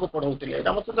रामचंद्र को पढ़ाऊे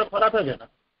रामचंद्र खराब है ना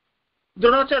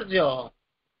द्रोणाचार्य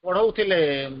पढ़ाऊे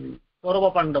कौरव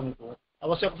पांडव को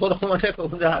अवश्य कौरव मैंने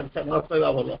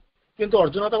कहवा भल किंतु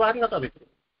अर्जुन तो बाहर ता भर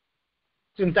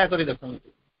चिंता कर देखते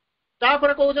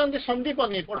तापर कहते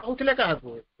संदीपनी पढ़ाऊे क्या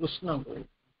कृष्ण को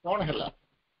कौन है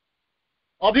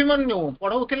अभिमन्यु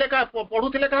पढ़ाऊे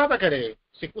पढ़ुले क्या पाखे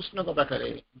श्रीकृष्ण पाखे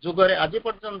जुगरे आज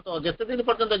पर्यंत जिते दिन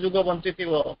पर्यंत जुग बंची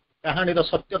कहानी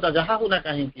सत्यता जहाँ होना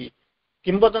कहीं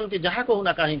किंवदंती जहाँ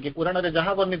कहूना कहीं पुराण में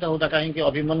जहाँ वर्णित होना कहीं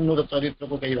अभिमन्युर चरित्र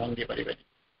को कहीं भांगी पारे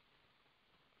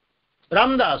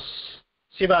रामदास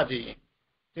शिवाजी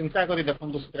चिंता कर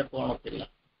देखो से कौन पिला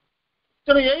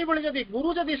तेणु यही जदि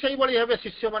गुरु जदि से हे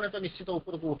शिष्य मैंने तो निश्चित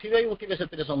उपरको उठे उठे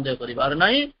से संदेह कर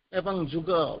नहीं जुग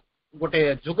गोटे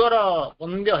जुगर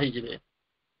बंद्य हो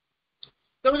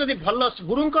तेणु जदि भल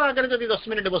गुरु आगे जदि 10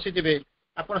 मिनिट बसीजे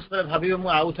आप भावे मुझे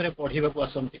आउ थे पढ़ा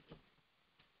आसती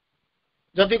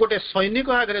जदि गोटे सैनिक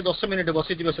आगे 10 मिनिट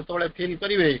बसीजे से फिल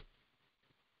करेंगे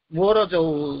मोर जो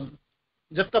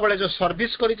जिते जो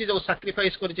सर्विस कर जो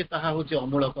साक्रिफाइस कर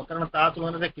अमूलक कारण ता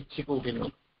तुलन कि कौटी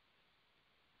नुह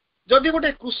जदि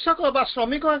गोटे कृषक बा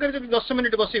श्रमिक आगे जब 10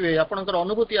 मिनिट बसवे आपंकर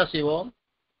अनुभूति आसो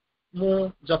मु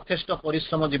यथेष्ट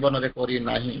परिश्रम जीवन में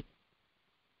करना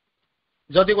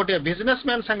जदि गोटे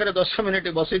बिजनेसमैन सांगे 10 मिनिट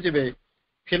बसीजे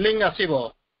फिलिंग आसो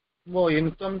मो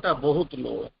इनकम टा बहुत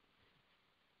लो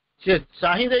सी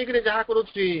चाह जहाँ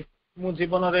करुच्ची मु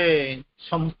जीवन में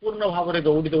संपूर्ण भाव में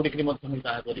दौड़ी दौड़ी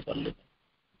कर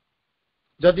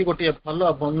जदि गोटे भल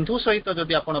बंधु सहित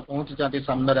जदि आप पहुंची जाती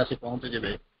सामने आसी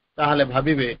पहुंचीजे ताहले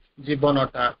भाविबे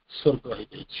जीवनटा स्वर्ग हो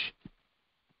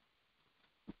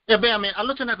एबे आमे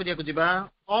आलोचना करिया जिबा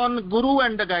on Guru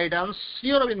and guidance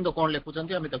Shri Arvind कौन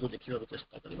लिखुचंती आमे ताकू देखिबा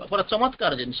चेष्टा करिबा बड़ा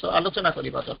चमत्कार जिंस आलोचना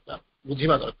करिबा दरकार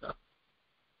बुझिबा दरकार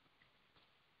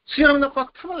श्री अरविंद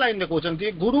प्रथम लाइन में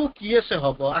कहउचंती गुरु किए से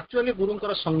हबो एक्चुअली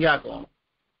गुरुंकर संज्ञा कौन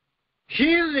he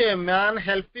is a man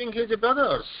helping his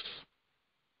brothers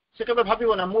से केबे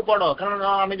भाबिबो ना मु बड़ कारण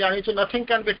आमे जानिछु nothing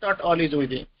can be taught all is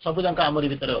with सब जंका हमरी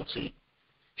भितर अछि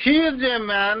he is a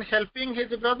man helping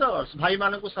his brothers भाई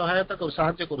मान को सहायता कर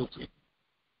साहाय्य करूची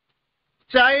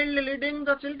चाइल्ड लीडिंग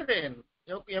द चिल्ड्रेन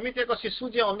एमिति एक शिशु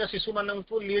जे अन्य शिशु मान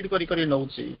को लीड करी करी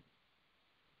नउची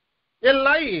ए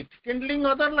लाइट किंडलिंग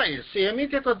अदर लाइट से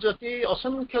एमिति एक ज्योति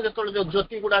असंख्य जतल जो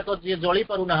ज्योति गुडा को जे जळी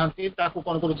पारु नाहंती ताकू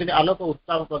कोन करूची आलोक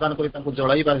उत्ताप प्रदान करी ताकू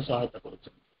जळाई बारे सहायता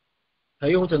करूची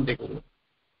हई होचंती गुरु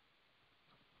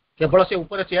केवल से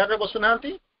ऊपर चेयर रे बसु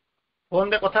नाहंती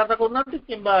फोन रे कथाबार्ता करना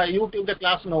कि यूट्यूब रे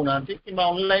क्लास नौना कि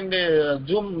ऑनलाइन रे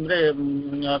जूम रे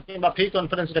कि फ्री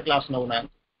कॉन्फ्रेंस रे क्लास नौना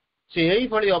से यही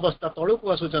भली अवस्था तलू को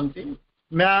आसुचंती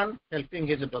man helping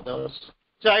his brothers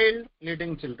child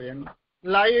leading children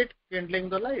light Kindling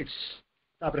the lights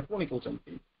तापर पुणी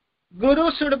कहउचंती गुरु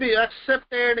should be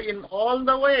accepted in all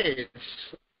the ways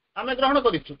आमे ग्रहण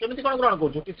करिछु केमिति कोन ग्रहण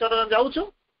करछु टीचर जाउछु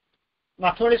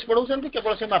मैथमेटिक्स पढ़ाऊँ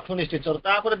केवल से मैथमेटिक्स टीचर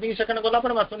तापर 2 सेकंड गला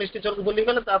पर मैथमेटिक्स टीचर को भूली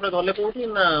गले तापर गले कोठी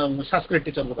संस्कृत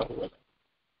टीचर को पाखु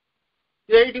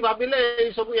गले एठी भाबिले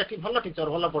ए सब एठी भल टीचर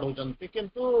भल पढ़ाउचंती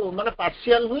किंतु माने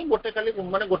पार्शियल हुई गोटे खाली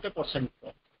माने गोटे परसेंट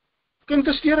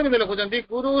किंतु स्टीयर में लिखुचंती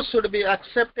गुरु should be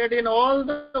accepted in all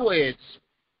the ways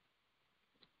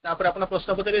तापर अपना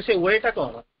प्रश्न पचारे से वेटा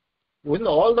कोन विन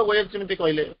ऑल द वेज जेमिति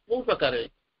कहले को प्रकार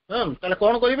ताले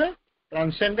कोन करिवे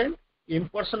ट्रांसेंडेंट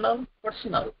इम्पर्सनल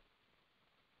पर्सनल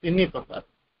 3 प्रकार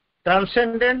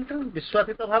ट्रांसेंडेंट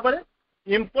विश्वासित भाव में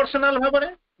इम्पर्सनल भाव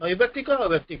में नैतिक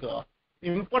अवैतिक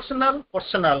इम्पर्सनल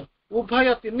पर्सनल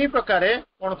उभय 3 प्रकार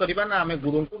कौन करवा ना आम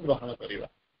गुरु को ग्रहण करवा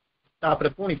तापर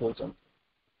पुणी कहते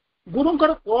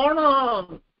गुरुंकर कौन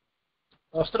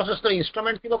अस्त्र शस्त्र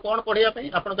इंस्ट्रूमेंट थी कौन पढ़ाई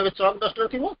आप चक डस्टर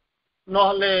थी ना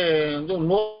जो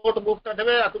नोटबुक टा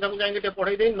देवे आपको जाए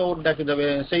पढ़े दे नोट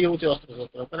डाकिदेवे से हूँ अस्त्र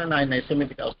शस्त्र ना ना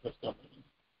सेमिका अस्त्र शस्त्र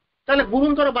ताले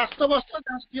गुरुंकर वास्तव अस्त्र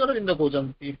जहाँ श्री अरविंद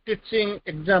कहते टीचिंग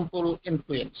एग्जांपल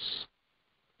इन्फ्लुएंस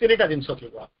 3टा जिनस थी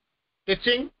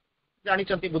टीचिंग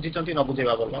जानी बुझी न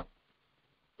बुझेगा भल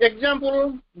एग्जांपल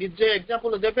निजे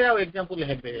एग्जांपल देवे आ एग्जांपल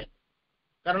हेबे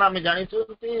कारण आम जानी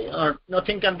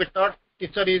nothing can be taught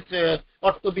teacher is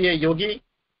ought to be ए योगी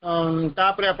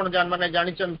तापर आपण जान माने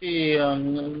जानी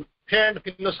फ्रेंड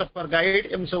फिलोसोफर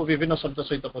गाइड एम सब विभिन्न शब्द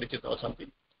सहित परिचित अच्छा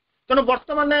तेणु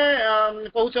बर्तमान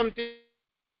कहते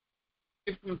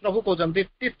प्रभु कहते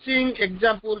teaching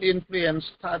example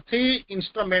influence 3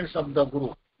 instruments of the गुरु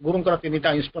गुरुंकर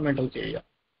तीनटा इंस्ट्रूमेंट होची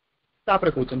तापर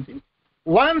कहते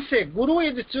ones A Guru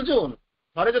is chosen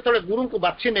थरे जो गुरु को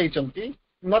बाछि नहीं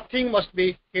nothing must be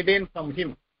hidden from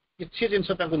him किसी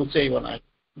जिनस लुचेब ना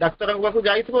डाक्तर पाक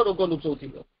जाइए रोग लुचौ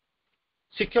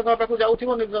शिक्षक पाक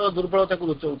जाऊ निज दुर्बलता को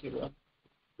लुचौ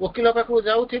वकिल पाक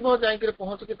जाऊ जाकर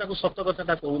पहुंचि सत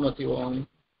कथा कहून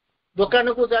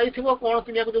दुकान को जाइए कौन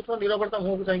किनिया जो निरवता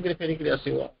मुँह को चाहिए फेरिक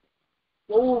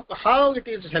आसो हाउ इट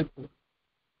इज हेल्पफुल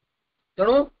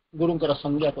तेणु गुरुंकर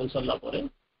संज्ञा कर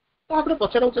सारापर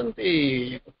पचार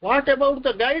व्हाट अबाउट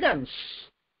द गाइडेंस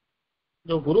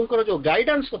जो गुरुंकर जो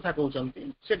गाइडेंस कथा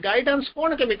कहते से गाइडेंस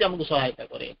कौन केमी आमको सहायता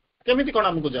करे केमी कौन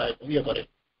आमको ये करे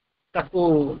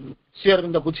श्री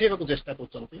अरविंद बुझेबा चेष्टा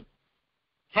कर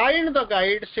find the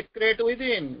guide secrete with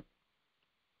in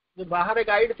जो बाहर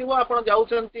गाइड थी आप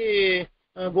जाऊँगी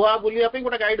गोवा बुलिया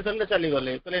गोटे गाइड धरले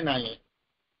चलीगले कहले ना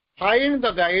find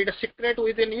the guide secrete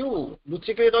with in you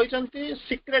लुचिक रही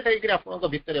सिक्रेट होकर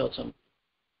भितर अच्छा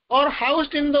और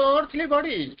housed in the earthly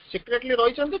body secretly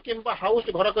रही कि हाउस्ड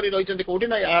घर कर रही कौटी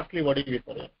ना अर्थली बॉडी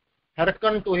भितर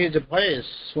हेरकन टू हिज वॉइस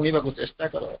शुणा चेष्टा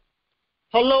कर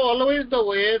follow always the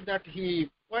way that he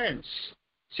points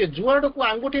से जुआड़ को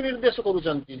आंगुठी निर्देश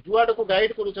करुआड़ को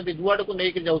गाइड कर जुआड़ को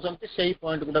लेकिन जाऊँच से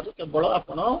पॉइंट गुड़ा केवल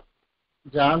आप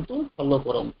जातु फॉलो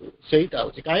करतु से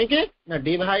कहीं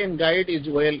divine guide is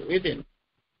well with in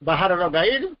बाहर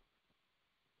गाइड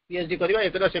पीएचडी करवा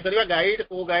एतर से करवा गाइड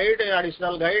को गाइड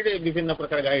एडिशनल गाइड विभिन्न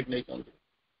प्रकार गाइड नहीं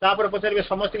तापर पचारे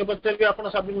समस्त पचारे आप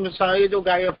जो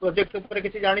प्रोजेक्ट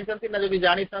किसी जानते ना जब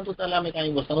जानी था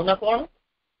कहीं बसनु ना कौन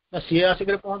ना सी आसिक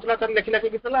पहुँचला तर लिखला कि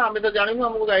गीतला आम तो जानू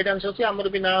आमको गाइडेंस अच्छी आमर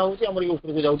भी ना हो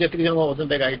ऊपर जाऊँ जी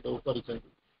जन गाइड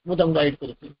कर गाइड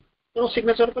कर तेणु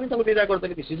सिग्नेचर कर विदा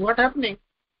करदेली दिस इज व्हाट हैपनिंग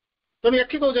तेणु ये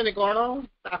कहते कौन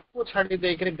ताको छाड़ी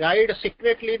देकर गाइड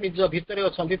सिक्रेटली निज भितर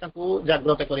अच्छा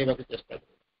जाग्रत करने चेष्टा कर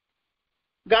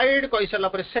गाइड कही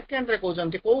सारापर सेकेंड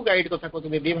कहते कौ गाइड कथा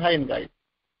कहते divine guide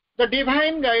the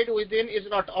divine guide with in is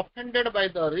not offended by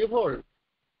the revolt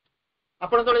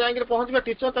आप जो जाकर पहुँचे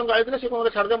टीचर गाड़ी से कौन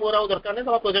छाड़दे मोर आ दरकार नहीं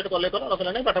तुम प्रोजेक्ट कले कर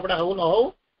रखले नहीं पाठपढ़ा हो न हो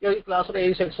ये क्लास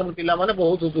यही सेक्शन पिला माने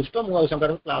बहुत दुष्ट मुझे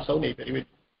क्लास आउ नहीं पारे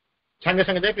सांगे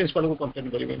सांगे जाए प्रिंसिपल को कंप्लेन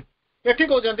करेंगे ये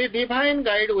कहते divine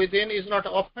guide with in is not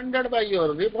offended by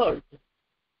your revolt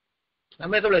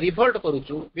आम जो रिवोल्ट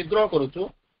करुचु विद्रोह करुचु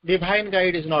divine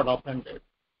guide is not offended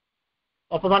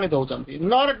अपमानित होती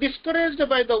nor discouraged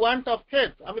by the want of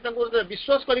faith आम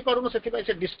विश्वास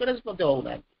कर डिस्करेज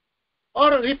होना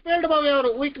और रिपेल्ड बाय आवर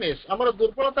वीकनेस आमर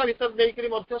दुर्बलता भीतर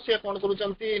देकर से कौन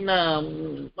कर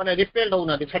माने रिपेल्ड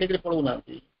होना छाड़ी पड़ोना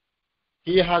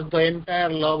he has the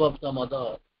entire love of the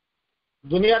mother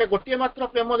दुनिया रे गोटे मात्र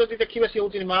प्रेम जब देखिए सी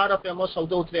हूँ मार प्रेम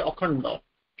शब्द होते अखंड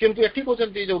किंतु एठी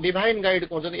कहते जो डिवाइन गाइड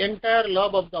कहते entire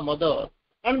love of the mother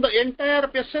and the entire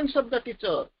patience of the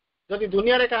teacher जदि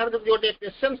दुनिया रे कहार गोटे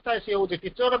पेशेंस थाए सी हूँ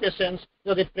टीचर पेशेंस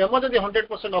जदि प्रेम जदि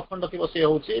 100% अखंड थी सी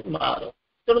हूँ मार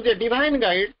तेणु जे डिवाइन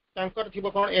गाइड तांकर थी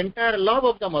कौन entire love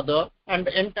of the mother and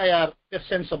entire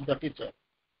patience of the teacher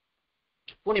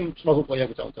पुणी प्रभु कहना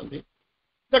चाहते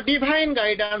the divine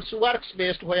guidance works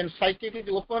best when psychic is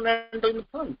open and in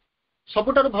front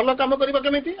सबुठार भल काम करबा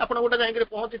केमिति आपण गोटे जाइए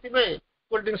पहुँची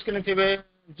कोल्ड ड्रिंक्स किनी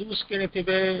जूस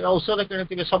किनी औषध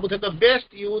किनी सब the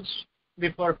best use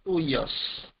before 2 years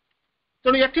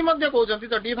तेणु ये कहते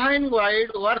the divine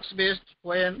guide works best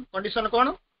when condition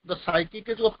कौन the psychic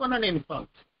is open and in front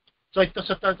चैत्य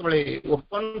से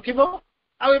ओपन थी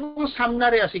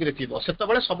सामने आसिक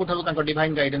से सबुठ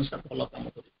डिवाइन गाइडेंस भल कम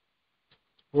कर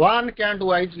one can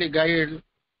wisely guide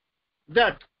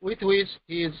that with which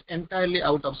he is entirely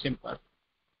out of sympathy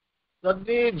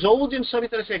जदि जो जिनस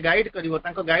भितर से गाइड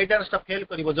कर गाइडेंस फेल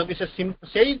कर जदि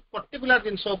से पर्टिकुलर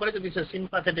जिनस से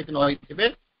सिंपैथेटिक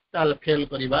न फेल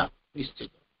करवा निश्चित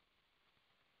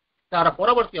तार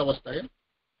परवर्ती अवस्था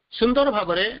सुंदर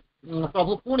भाव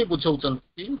प्रभु पुणी बुझाऊँच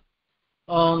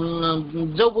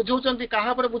जो बुझाऊँ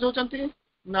क्या बुझाऊँ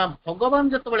ना भगवान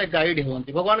जो गाइड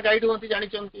हमें भगवान गाइड हमें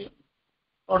जानते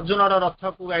अर्जुन रथ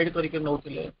को गाइड करके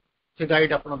नौले से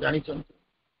गाइड आप जानते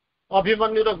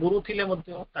अभिमन्युर गुरु थे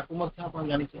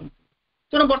जानते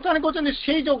तेणु बर्तमान कहते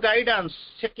से जो गाइडेंस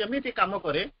से केमी कम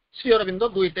करे श्री अरविंद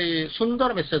दुईटे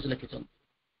सुंदर मेसेज लिखिं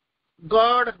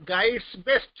गॉड गाइड्स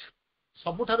बेस्ट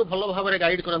सबुठारु भल भाव में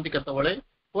गाइड करती केतबले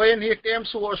व्हेन ही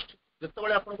टेम्प्स वर्स्ट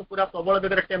जिते आपको पूरा प्रबल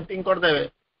बेगर टेम्पटिंग करदे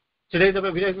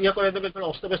चिड़ेदेवे ये करदे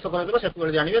अस्तव्यस्त करदे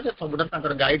से जानवे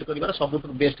सब गाइड कर सब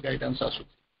best guidance Aasu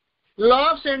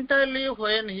loves entirely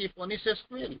when he punishes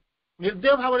cruel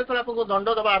निर्दय भाव में आपको दंड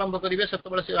दबा आरंभ करेंगे से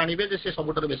जानवे से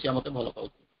सबुठ बेसी मत भल पाऊँ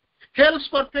helps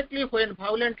perfectly when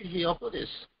भायोलेंटली he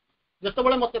opposes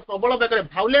जिते मत प्रबल बेगर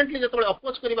भायोलेंटली जो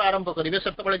अपोज करने आरंभ करेंगे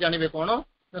से जानवे कौन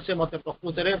से मते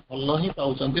प्रकृति रे भल ही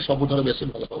पाउचंती सबुठर बेसी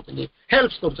भल पाउचंती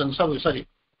हेल्प्स करचंती सब सॉरी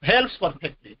हेल्प्स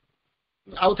परफेक्टली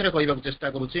आउ थरे कहबा चेष्टा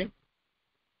करूची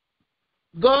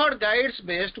God guides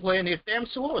best when he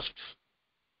tempts worst,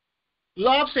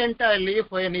 loves entirely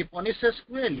when he punishes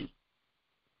cruelly,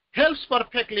 helps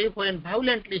perfectly when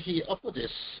violently he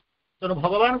opposes. ତେଣୁ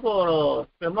ଭଗବାନଙ୍କ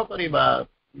ପ୍ରେମ କରିବା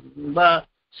ବା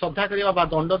ଶ୍ରଦ୍ଧା କରିବା ବା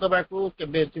ଦଣ୍ଡ ଦେବାକୁ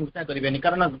କେବେ ଚିନ୍ତା କରିବେନି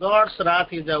କାରଣ ଗଡ୍ସ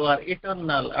ରାଥ୍ ଇଜ୍ ଆୱାର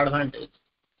ଇଟର୍ନାଲ ଆଡଭାଣ୍ଟେଜ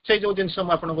ସେଇ ଯୋଉ ଜିନିଷ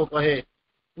ମୁଁ ଆପଣଙ୍କୁ କହେ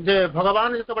ଯେ ଭଗବାନ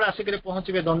ଯେତେବେଳେ ଆସିକରି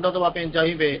ପହଞ୍ଚିବେ ଦଣ୍ଡ ଦେବା ପାଇଁ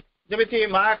ଚାହିଁବେ ଯେମିତି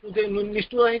ମା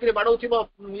ନିଷ୍ଠୁର ହେଇକରି ବାଡଉଥିବ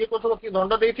ଇଏ କରୁଥିବ କି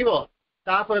ଦଣ୍ଡ ଦେଇଥିବ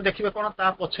ତାପରେ ଦେଖିବେ କଣ ତା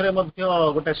ପଛରେ ମଧ୍ୟ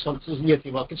ଗୋଟେ ଇଏ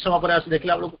ଥିବ କିଛି ସମୟ ପରେ ଆସି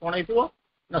ଦେଖିଲା ବେଳକୁ କଣ ହେଇଥିବ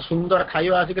ନା ସୁନ୍ଦର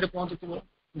ଖାଇବା ଆସିକରି ପହଞ୍ଚିଥିବ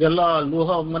ଗେଲ ଲୁହ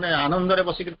ମାନେ ଆନନ୍ଦରେ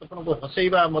ବସିକରି ଆପଣଙ୍କୁ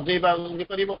ହସେଇବା ମଜେଇବା ଇଏ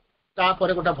କରିବ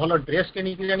ତାପରେ ଗୋଟେ ଭଲ ଡ୍ରେସ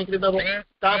କିଣିକି ଜାଣିକରି ଦେବ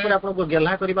ତାପରେ ଆପଣଙ୍କୁ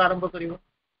ଗେହ୍ଲା କରିବା ଆରମ୍ଭ କରିବ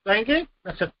କାହିଁକି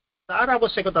ନା ତାର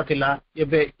ଆବଶ୍ୟକତା ଥିଲା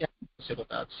ଏବେ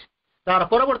ଆବଶ୍ୟକତା ଅଛି ତାର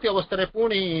ପରବର୍ତ୍ତୀ ଅବସ୍ଥାରେ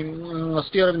ପୁଣି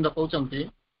ଶ୍ରୀ ଅରବିନ୍ଦ କହୁଛନ୍ତି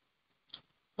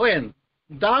when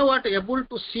thou art able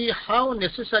to see how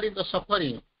necessary the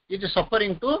suffering is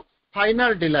suffering to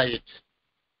final delight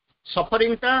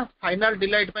suffering ଟା final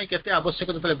delight ପାଇଁ କେତେ ଆବଶ୍ୟକ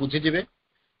ଯେତେବେଳେ ବୁଝିଯିବେ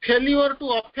failure to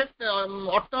affect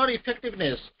utter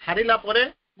effectiveness ହାରିଲା ପରେ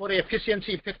ମୋର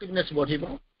efficiency effectiveness ବଢିବ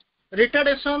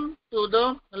retardation to the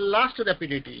last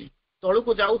rapidity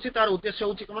ତଳକୁ ଯାଉଛି ତାର ଉଦ୍ଦେଶ୍ୟ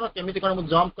ହେଉଛି କଣ କେମିତି କଣ ମୁଁ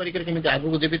ଜମ୍ପ କରିକି କେମିତି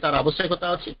ଆଗକୁ ଯିବି ତାର ଆବଶ୍ୟକତା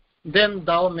ଅଛି then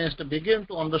thou mayst begin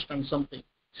to understand something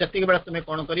ସେତିକି ବେଳେ ତୁମେ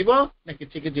କଣ କରିବ ନା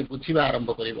କିଛି କିଛି ବୁଝିବା ଆରମ୍ଭ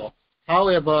କରିବ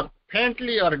however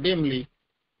faintly or dimly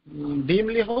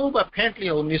ହଉ ବା faintly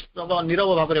ହଉ ନିରବ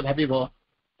ଭାବରେ ଭାବିବ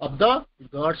of the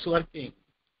God's working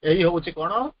ଏହି ହେଉଛି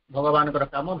କଣ ଭଗବାନଙ୍କର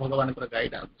କାମ ଭଗବାନଙ୍କର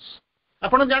ଗାଇଡାନ୍ସ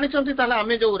ଆପଣ ଜାଣିଛନ୍ତି ତାହେଲେ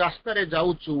ଆମେ ଯୋଉ ରାସ୍ତାରେ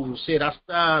ଯାଉଛୁ ସେ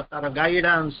ରାସ୍ତା ତାର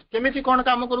ଗାଇଡାନ୍ସ କେମିତି କଣ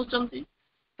କାମ କରୁଛନ୍ତି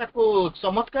ତାକୁ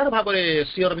ଚମତ୍କାର ଭାବରେ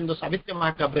ଶ୍ରୀ ଅରବିନ୍ଦ ସାବିତ୍ରୀ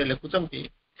ମହାକାବ୍ୟରେ ଲେଖୁଛନ୍ତି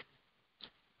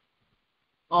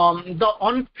the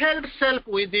unfelt self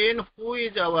within who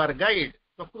is our guide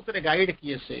ପ୍ରକୃତରେ ଗାଇଡ୍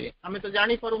କିଏ ସେ ଆମେ ତ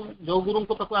ଜାଣିପାରୁ ଯୋଉ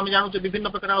ଗୁରୁଙ୍କ ପାଖକୁ ଆମେ ଜାଣୁଛୁ ବିଭିନ୍ନ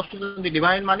ପ୍ରକାର ଆସୁଛନ୍ତି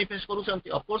ଡିଭାଇନ ମାନିଫେଷ୍ଟ କରୁଛନ୍ତି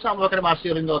ଅଫକୋର୍ସ ଆମ ପାଖରେ ମା ଶ୍ରୀ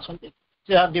ଅରବିନ୍ଦ ଅଛନ୍ତି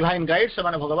ସେ ଡିଭାଇନ ଗାଇଡ୍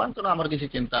ସେମାନେ ଭଗବାନ ତେଣୁ ଆମର କିଛି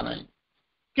ଚିନ୍ତା ନାହିଁ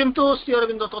କିନ୍ତୁ ଶ୍ରୀ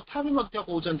ଅରବିନ୍ଦ ତଥାପି ମଧ୍ୟ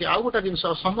କହୁଛନ୍ତି ଆଉ ଗୋଟେ ଜିନିଷ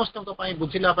ସମସ୍ତଙ୍କ ପାଇଁ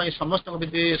ବୁଝିଲା ପାଇଁ ସମସ୍ତଙ୍କ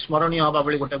ଭିତରେ ସ୍ମରଣୀୟ ହେବା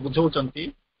ଭଳି ଗୋଟେ ବୁଝଉଛନ୍ତି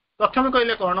ପ୍ରଥମେ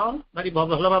କହିଲେ କଣ ଭାରି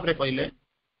ଭଲ ଭାବରେ କହିଲେ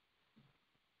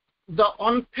the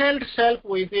unfelt self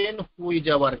within who is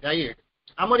our guide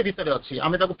ଆମରି ଭିତରେ ଅଛି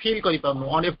ଆମେ ତାକୁ ଫିଲ୍ କରିପାରୁନୁ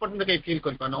ଏପର୍ଯ୍ୟନ୍ତ କେହି ଫିଲ୍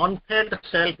କରିପାରୁନୁ ଅନଫେଲ୍ଡ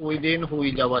self within who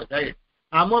is hour guide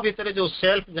ଆମ ଭିତରେ ଯୋଉ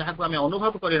ସେଲ୍ଫ ଯାହାକୁ ଆମେ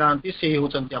ଅନୁଭବ କରିନାହାନ୍ତି ସେଇ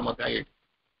ହେଉଛନ୍ତି ଆମ ଗାଇଡ୍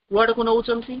କୁଆଡକୁ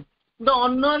ନେଉଛନ୍ତି ଦ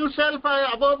unknown self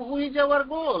above who is hour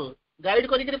goal guide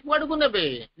କରିକି କୁଆଡକୁ ନେବେ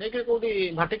ନେଇକି କୋଉଠି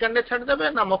ଭାଟିକାନରେ ଛାଡିଦେବେ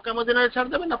ନା ମକ୍କା ମଦିନାରେ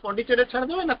ଛାଡିଦେବେ ନା ପଣ୍ଡିଚେରୀରେ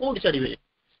ଛାଡିଦେବେ ନା କୋଉଠି ଛାଡିବେ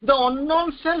ଦ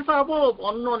ଅନନୋନ୍ ସେଲ୍ଫ ଆବଭ୍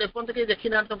ଅନନୋନ୍ ଏପର୍ଯ୍ୟନ୍ତ କେହି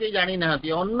ଦେଖିନାହାନ୍ତି କେହି ଜାଣିନାହାନ୍ତି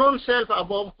unknown self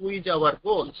above who is hour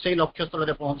goal ସେଇ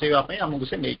ଲକ୍ଷ୍ୟସ୍ଥଳରେ ପହଞ୍ଚେଇବା ପାଇଁ ଆମକୁ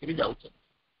ସେ ନେଇକରି ଯାଉଛନ୍ତି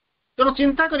ତେଣୁ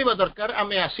ଚିନ୍ତା କରିବା ଦରକାର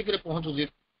ଆମେ ଆସିକରି ପହଞ୍ଚୁଛି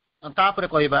ତାପରେ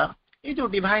କହିବା ଏଇ ଯୋଉ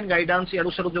ଡିଭାଇନ ଗାଇଡାନ୍ସ ଇଆଡୁ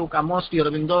ସିଆଡୁ ଯୋଉ କାମ ଶ୍ରୀ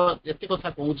ଅରବିନ୍ଦ ଏତେ କଥା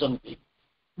କହୁଛନ୍ତି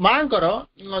ମାଙ୍କର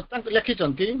ତାଙ୍କୁ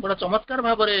ଲେଖିଛନ୍ତି ବଡ ଚମତ୍କାର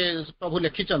ଭାବରେ ପ୍ରଭୁ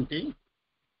ଲେଖିଛନ୍ତି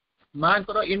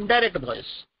ମାଙ୍କର ଇନଡାଇରେକ୍ଟ ଭଏସ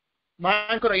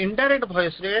ମାଙ୍କର ଇନଡାଇରେକ୍ଟ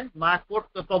ଭଏସରେ ମା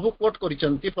ପ୍ରଭୁ କୋଟ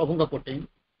କରିଛନ୍ତି ପ୍ରଭୁଙ୍କ coating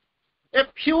a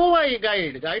few I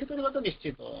guide କରିବା ତ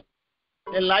ନିଶ୍ଚିତ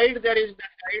ଏ light that is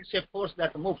that guides A force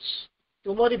that moves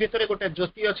ତୁମରି ଭିତରେ ଗୋଟେ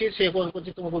ଜ୍ୟୋତି ଅଛି ସେ କଣ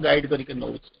କରୁଛି ତୁମକୁ ଗାଇଡ କରିକି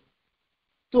ନଉଛି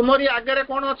ତୁମରି ଆଗରେ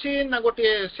କଣ ଅଛି ନା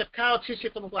ଗୋଟିଏ ଶାଖା ଅଛି ସେ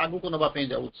ତୁମକୁ ଆଗକୁ ନବା ପାଇଁ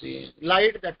ଯାଉଛି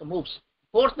light that moves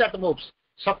force that moves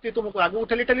ଶକ୍ତି ତୁମକୁ ଆଗକୁ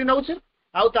ଠେଲି ଠେଲି ନଉଛି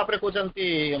ଆଉ ତାପରେ କହୁଛନ୍ତି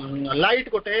ଲାଇଟ୍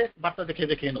ଗୋଟେ ବାଟ ଦେଖେଇ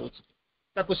ଦେଖେଇ ନଉଛି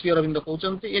ତାକୁ ଶ୍ରୀ ଅରବିନ୍ଦ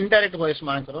କହୁଛନ୍ତି ଇନଡାଇରେକ୍ଟ ଭଏସ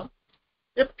ମାଙ୍କର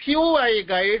a few I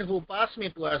guide who pass ମି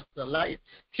ଟୁୱାର୍ଡସ୍ ଦ ଲାଇଟ୍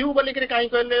ଫ୍ୟୁ ବୋଲିକିରି କାହିଁ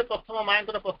କହିଲେ ପ୍ରଥମ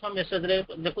ମାଙ୍କର ପ୍ରଥମ ମେସେଜରେ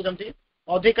ଦେଖୁଛନ୍ତି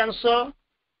ଅଧିକାଂଶ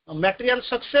ମ୍ୟାଟେରିଆଲ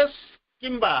ସକ୍ସେସ୍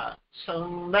କିମ୍ବା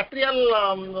ମ୍ୟାଟେରିଆଲ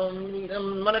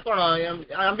ମାନେ କଣ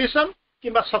ଆମ୍ବିସନ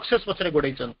କିମ୍ବା ସକ୍ସେସ୍ ପଛରେ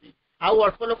ଗୋଡେଇଛନ୍ତି ଆଉ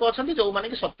ଅଳ୍ପ ଲୋକ ଅଛନ୍ତି ଯୋଉମାନେ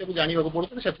କି ସତ୍ୟକୁ ଜାଣିବାକୁ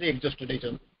ପଡୁଛନ୍ତି ସେଥିରେ ଏକ୍ଜଷ୍ଟେଡ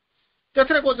ହେଇଛନ୍ତି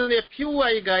ସେଥିରେ କହୁଛନ୍ତି a few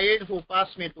I guide who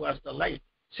pass ମି ଟୁୱାର୍ଡସ୍ ଦ ଲାଇଟ୍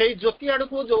ସେଇ ଜ୍ୟୋତି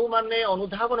ଆଡକୁ ଯୋଉମାନେ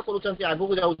ଅନୁଧାବନ କରୁଛନ୍ତି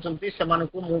ଆଗକୁ ଯାଉଛନ୍ତି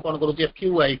ସେମାନଙ୍କୁ ମୁଁ କଣ କରୁଛି a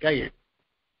few I guide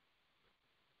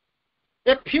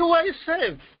a few I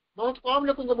save ବହୁତ କମ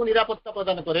ଲୋକଙ୍କୁ ମୁଁ ନିରାପତ୍ତା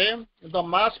ପ୍ରଦାନ କରେ ଦ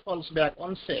ମାସ୍ ଫଲ୍ସ ବ୍ୟାକ୍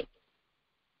ଅନସେଭ୍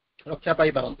ରକ୍ଷା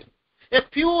ପାଇପାରନ୍ତି a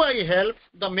few I help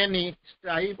the many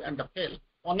strive and fail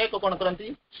ଅନେକ କଣ କରନ୍ତି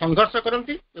ସଂଘର୍ଷ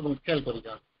କରନ୍ତି ଏବଂ ଫେଲ୍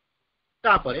କରିଯାଆନ୍ତି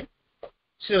ତାପରେ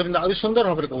ଶ୍ରୀ ଅରବିନ୍ଦ ଆହୁରି ସୁନ୍ଦର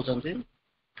ଭାବରେ କହୁଛନ୍ତି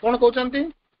କଣ କହୁଛନ୍ତି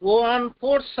one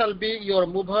force shawl B your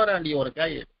ମୁଭର and your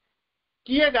guide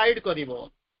କିଏ ଗାଇଡ୍ କରିବ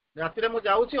ରାତିରେ ମୁଁ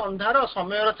ଯାଉଛି ଅନ୍ଧାର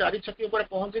ସମୟର ଚାରି ଛକି ଉପରେ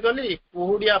ପହଞ୍ଚିଗଲି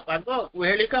କୁହୁଡିଆ ପାଗ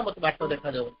କୁହେଳିକା ମତେ ବାଟ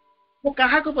ଦେଖାଯାଉ ମୁଁ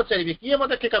କାହାକୁ ପଚାରିବି କିଏ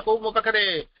ମତେ ଠିକା କୋଉ ମୋ ପାଖରେ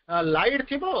ଲାଇଟ୍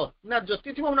ଥିବ ନା ଜ୍ୟୋତି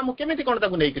ଥିବ ନା ମୁଁ କେମିତି କଣ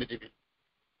ତାକୁ ନେଇକରି ଯିବି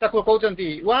ताको कहउचंती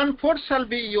 1/4 shall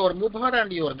be your mover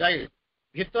and your guide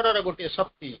भितरर गोटे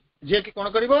शक्ति जे कि कोन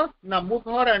करिवो ना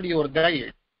mover and your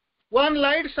guide 1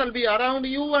 light shall be around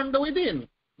you and within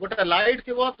गोटे लाइट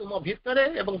थिबो तुम भितरे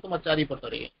एवं तुम चारि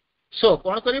पटरे सो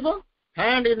कोन करिवो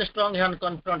hand in strong hand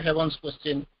confront heaven's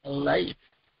question life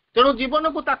तेणु जीवन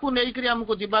को ताकू नहीं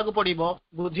आमको जीवाक पड़ो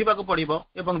बुझा पड़ो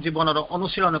एवं जीवन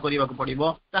अनुशीलन करने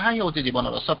पड़ो ताहा ही हूँ जीवन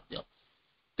सत्य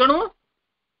तेणु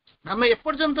आम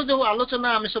एपर्यंत जो आलोचना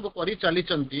आम सब कर चली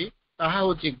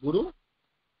हूँ गुरु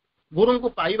गुरु को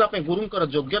पाइबा गुरुंकर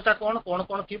योग्यता कौन कौन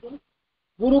कौन थी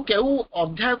गुरु केउ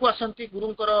अध्याय को आसती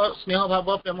गुरुंकर स्नेह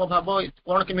भाव प्रेम भाव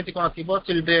कौन केमी कौन थी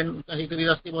चिल्ड्रेन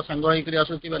सांग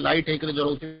आसुवे लाइट होकर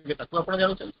जलाउे आप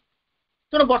जानते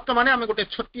तेणु बर्तमान आम गोटे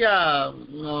छोटिया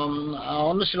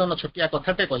अनुशीलन छोटिया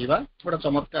कथाटे कहवा गोटे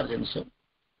चमत्कार जिनस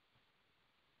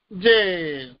जे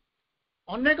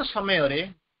अनेक समय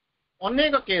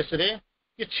अनेक केस रे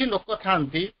किछि लोक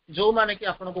थांती जो माने कि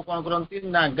आपन को कौन करती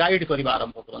ना गाइड करबा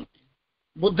आरंभ करती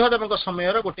बुद्धदेव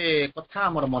समय गोटे कथा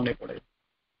आमर मन पड़े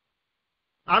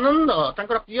आनंद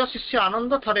तांकर प्रिय शिष्य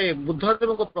आनंद थरे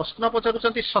बुद्धदेव को प्रश्न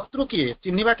पचारुचंती शत्रु किए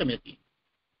चिन्हिबा केमिति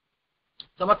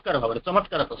चमत्कार भाव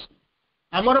चमत्कार प्रश्न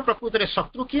आमर प्रकृति में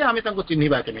शत्रु किए आम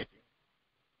चिन्हिबा केमिति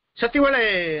से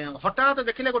हठात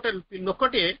देखिले गोटे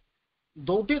लोकटे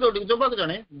दौड़ी दौड़ी युवक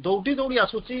जड़े दौड़ी दौड़ी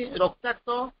आसूची रक्ताक्त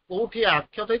कौटी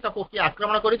आक्षत किए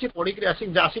आक्रमण कर पड़ी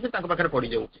आसिक पाखे पड़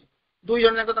जाऊँगी दुई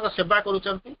जन जाक सेवा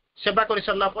करा कर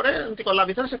सारा कला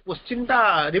भर से क्वेश्चन टा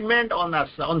रिमेन्ड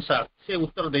अनसार से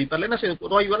उत्तर दे पारे ना से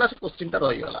रहीगला से क्वेश्चन टा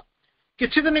रहीगला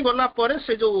किछि दिन गला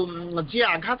से जो जी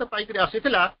आघात पाइक आसी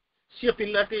सी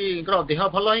पिलाटी देह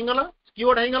भल होगला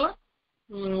क्योर होगला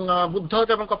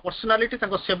बुद्धदेव पर्सनालीटी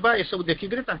सेवा ये सब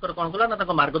देखिक कौन कला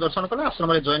ना मार्गदर्शन कला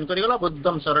आश्रम जॉइन करगला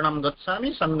बुद्धम शरणम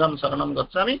गच्छामि संगम शरणम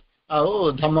गच्छामि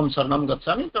आउ धम्मम शरणम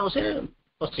गच्छामि तेणु से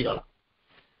पशिगला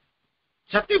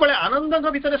से आनंद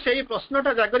भितर से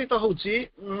प्रश्नटा जागरित होउची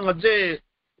जे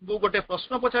गोटे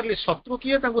प्रश्न पचारि शत्रु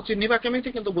किए चिन्हिबा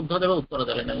केमिति किंतु बुद्धदेव उत्तर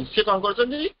देले नहीं सी कौन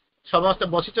कर समस्ते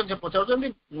बसी पचार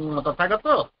तथागत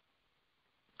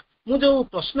मु जो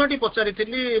प्रश्नटी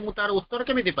पचारि मु तार उत्तर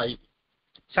केमिति पाइबी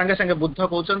सांगे सांगे बुद्ध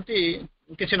कहते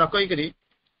किसी न कहीकि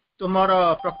तुम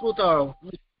प्रकृत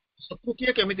शत्रु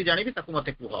किए केमी जानी मत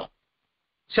कह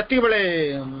से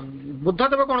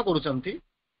बुद्धदेव कौन कर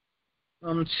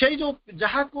जो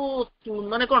जहाँ को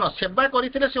माने कौन सेवा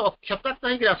करते से अक्षताक्त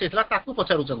होकर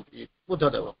पचारुंट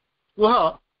बुद्धदेव कह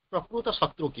प्रकृत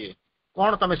शत्रु किए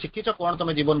कौन तुम शिखिच कौन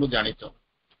तुम जीवन को जाच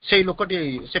से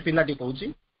लोकटी से पिलाटी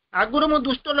कहूँ आगुरी मु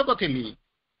दुष्ट लोक थी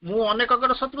मु अनेक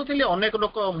शत्रु थी अनेक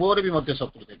लोक मोर भी मध्य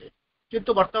शत्रु थे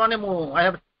किंतु वर्तमान I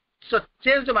have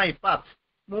change my path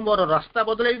मु मोर रास्ता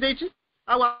बदलाई देछि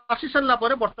आसी सारा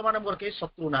वर्तमान मोर कई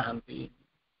शत्रु नहांती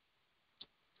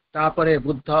तापरे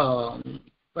बुद्ध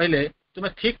कहले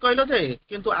तुम्हें ठीक कहल जे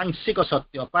किंतु आंशिक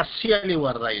सत्य पार्शियली यू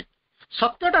आर राइट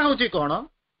सत्यटा हूँ कौन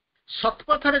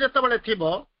सत्पथरे जिते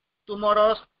थिबो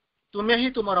तुम्हें ही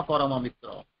तुमर परम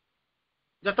मित्र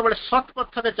जिते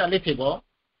सत्पथरे चली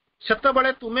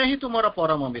सेतबले तुम्हें ही तुमर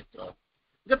परम मित्र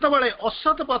जितेबाला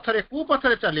असत पथरे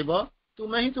कुपथरे चलो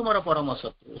तुम्हें ही तुमर परम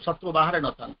शत्रु शत्रु बाहर न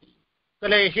था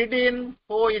कहले hidden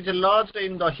who is lodged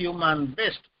in the human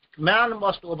best man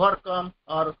must overcome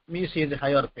और मिस इज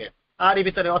हायर फेट आरी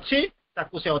भितर अच्छी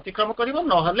से अतिक्रम कर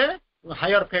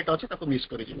हायर फेट अच्छी मिस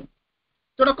कर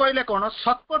तेणु कहले कौन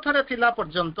सत्पथरे थिला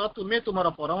पर्यंत तुम्हें तुमर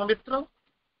परम मित्र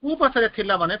कुपथरे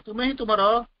थिला माने तुम्हें ही तुमर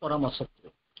परम शत्रु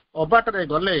अबाटरे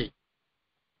गले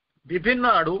विभिन्न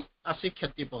आड़ू आसी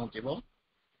क्षति पहुंचब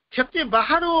क्षति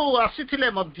बाहर आसी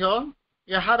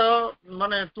यार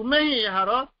माने तुम्हें ही यार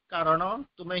कारण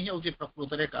तुम्हें ही हूँ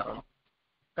प्रकृत रे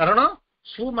कारण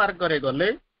सुमार्ग रे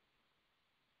गले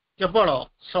केवल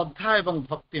श्रद्धा एवं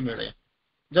भक्ति मिले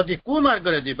जदि कुमार्ग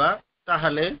रे जीवा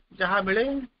ताहले जहाँ मिले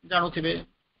जानुथिबे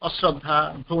अश्रद्धा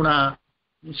घृणा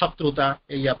शत्रुता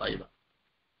या पाइबा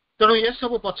तेणु ये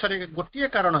सब पछरे गोटे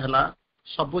कारण है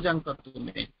सबुजाक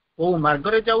तुम्हें कौ मार्ग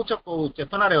जाऊच कौ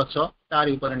चेतनार अच्छ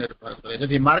तारी उपर निर्भर करे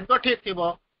जदि मार्ग ठीक थी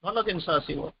भल जिनस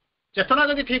आसो चेतना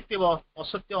जदि ठीक थी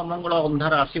असत्य अमंगल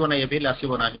अंधार आसब ना एविल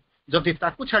आसब ना जदि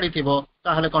ताकू छाड़ी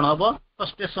ताहले कौन हम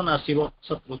फ्रस्ट्रेशन आसब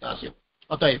शत्रुता आसब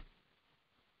अतएव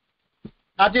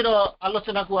आज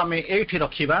आलोचना को आम ये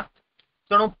रखा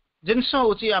तेणु जिनस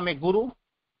हूँ आम गुरु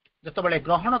जिते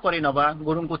ग्रहण करनवा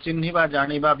गुरु को चिन्हवा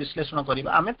जाना विश्लेषण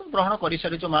करवा आम तो ग्रहण कर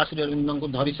सारी माँ श्री अरविंद को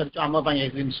धरी सारी आम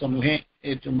जिन नुहे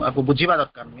आपको बुझा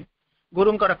दरकार नुहे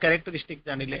गुरुंर क्यारेक्टरिस्टिक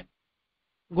जानिले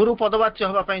गुरु पदवाच्य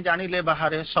हाँपाई जानिले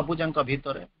बाहर सबुजाक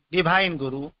भितर divine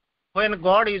Guru when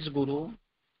God is गुरु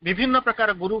विभिन्न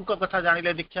प्रकार गुरु कथा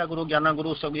जानिले दीक्षा गुरु ज्ञान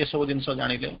गुरु सब ये सब जिन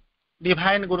जानिले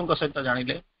डिवाइन गुरु सहित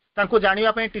जानिले तांको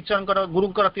जानिबा पई टीचर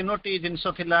गुरुंकर तीनोटी जिनस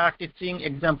थिला टीचिंग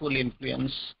एग्जांपल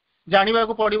इन्फ्लुएंस जानिबा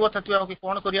को पड़िबो तत्व कि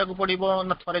कोन करिया को पड़िबो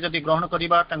न थरे जदी ग्रहण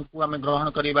करिबा तांको आमे ग्रहण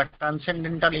करिबा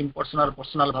ट्रांसेंडेंटल इम्पर्सनल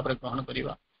पर्सनल भाबरे ग्रहण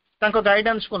करिबा तांको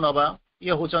गाइडेंस को नबा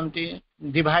ये होचंती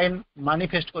डिवाइन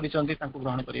मैनिफेस्ट करिसंती तांको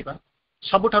ग्रहण करिबा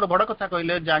सबुठार बड़ कथा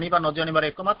कहले जानिबा न जानिबार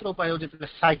एकमात्र उपाय हो जते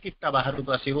साइकिक ता बाहर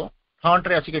को आसीबो फ्रंट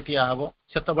रे आसी के ठिया हबो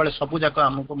सेतो बेले सबु जाक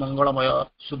हमको मंगलमय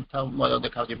शुद्धमय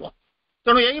देखा जिवो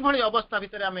तेणु यही भली अवस्था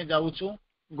भितर आमे जाउछु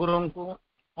गुरु को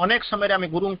अनेक समय आमे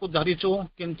गुरु को धरिछु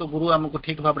किंतु गुरु हमको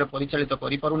ठीक भाबरे परिचालित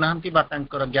करि पारु नाहंती बा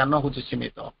तांकर ज्ञान होछि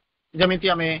सीमित जेमिति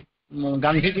आमे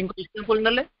गांधी जी को एग्जांपल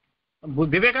नले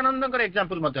विवेकानंद को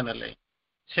एग्जांपल मध्य नले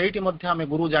सेठी मध्य आमे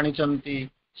गुरु जानिचंती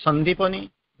संदीपनी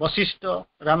वशिष्ठ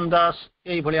रामदास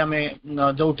यही भली आमे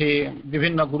जोठी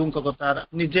विभिन्न गुरु को कथा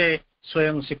निजे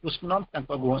स्वयं श्रीकृष्ण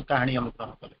तांको कहानी हम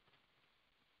ग्रहण कले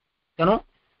तेणु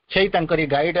से तांकरी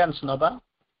गाइडेंस नबा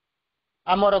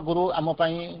आमर गुरु आम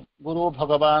पई गुरु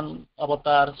भगवान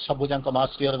अवतार सबु जांक मा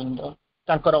श्री अरविंद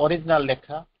तांकर ओरिजिनल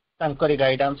लेखा तांकरी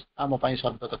गाइडेंस आम पई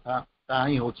शब्द कथा ता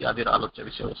ही होची आदिर आलोच्य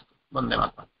विषय वस्तु वंदे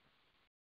मातरम।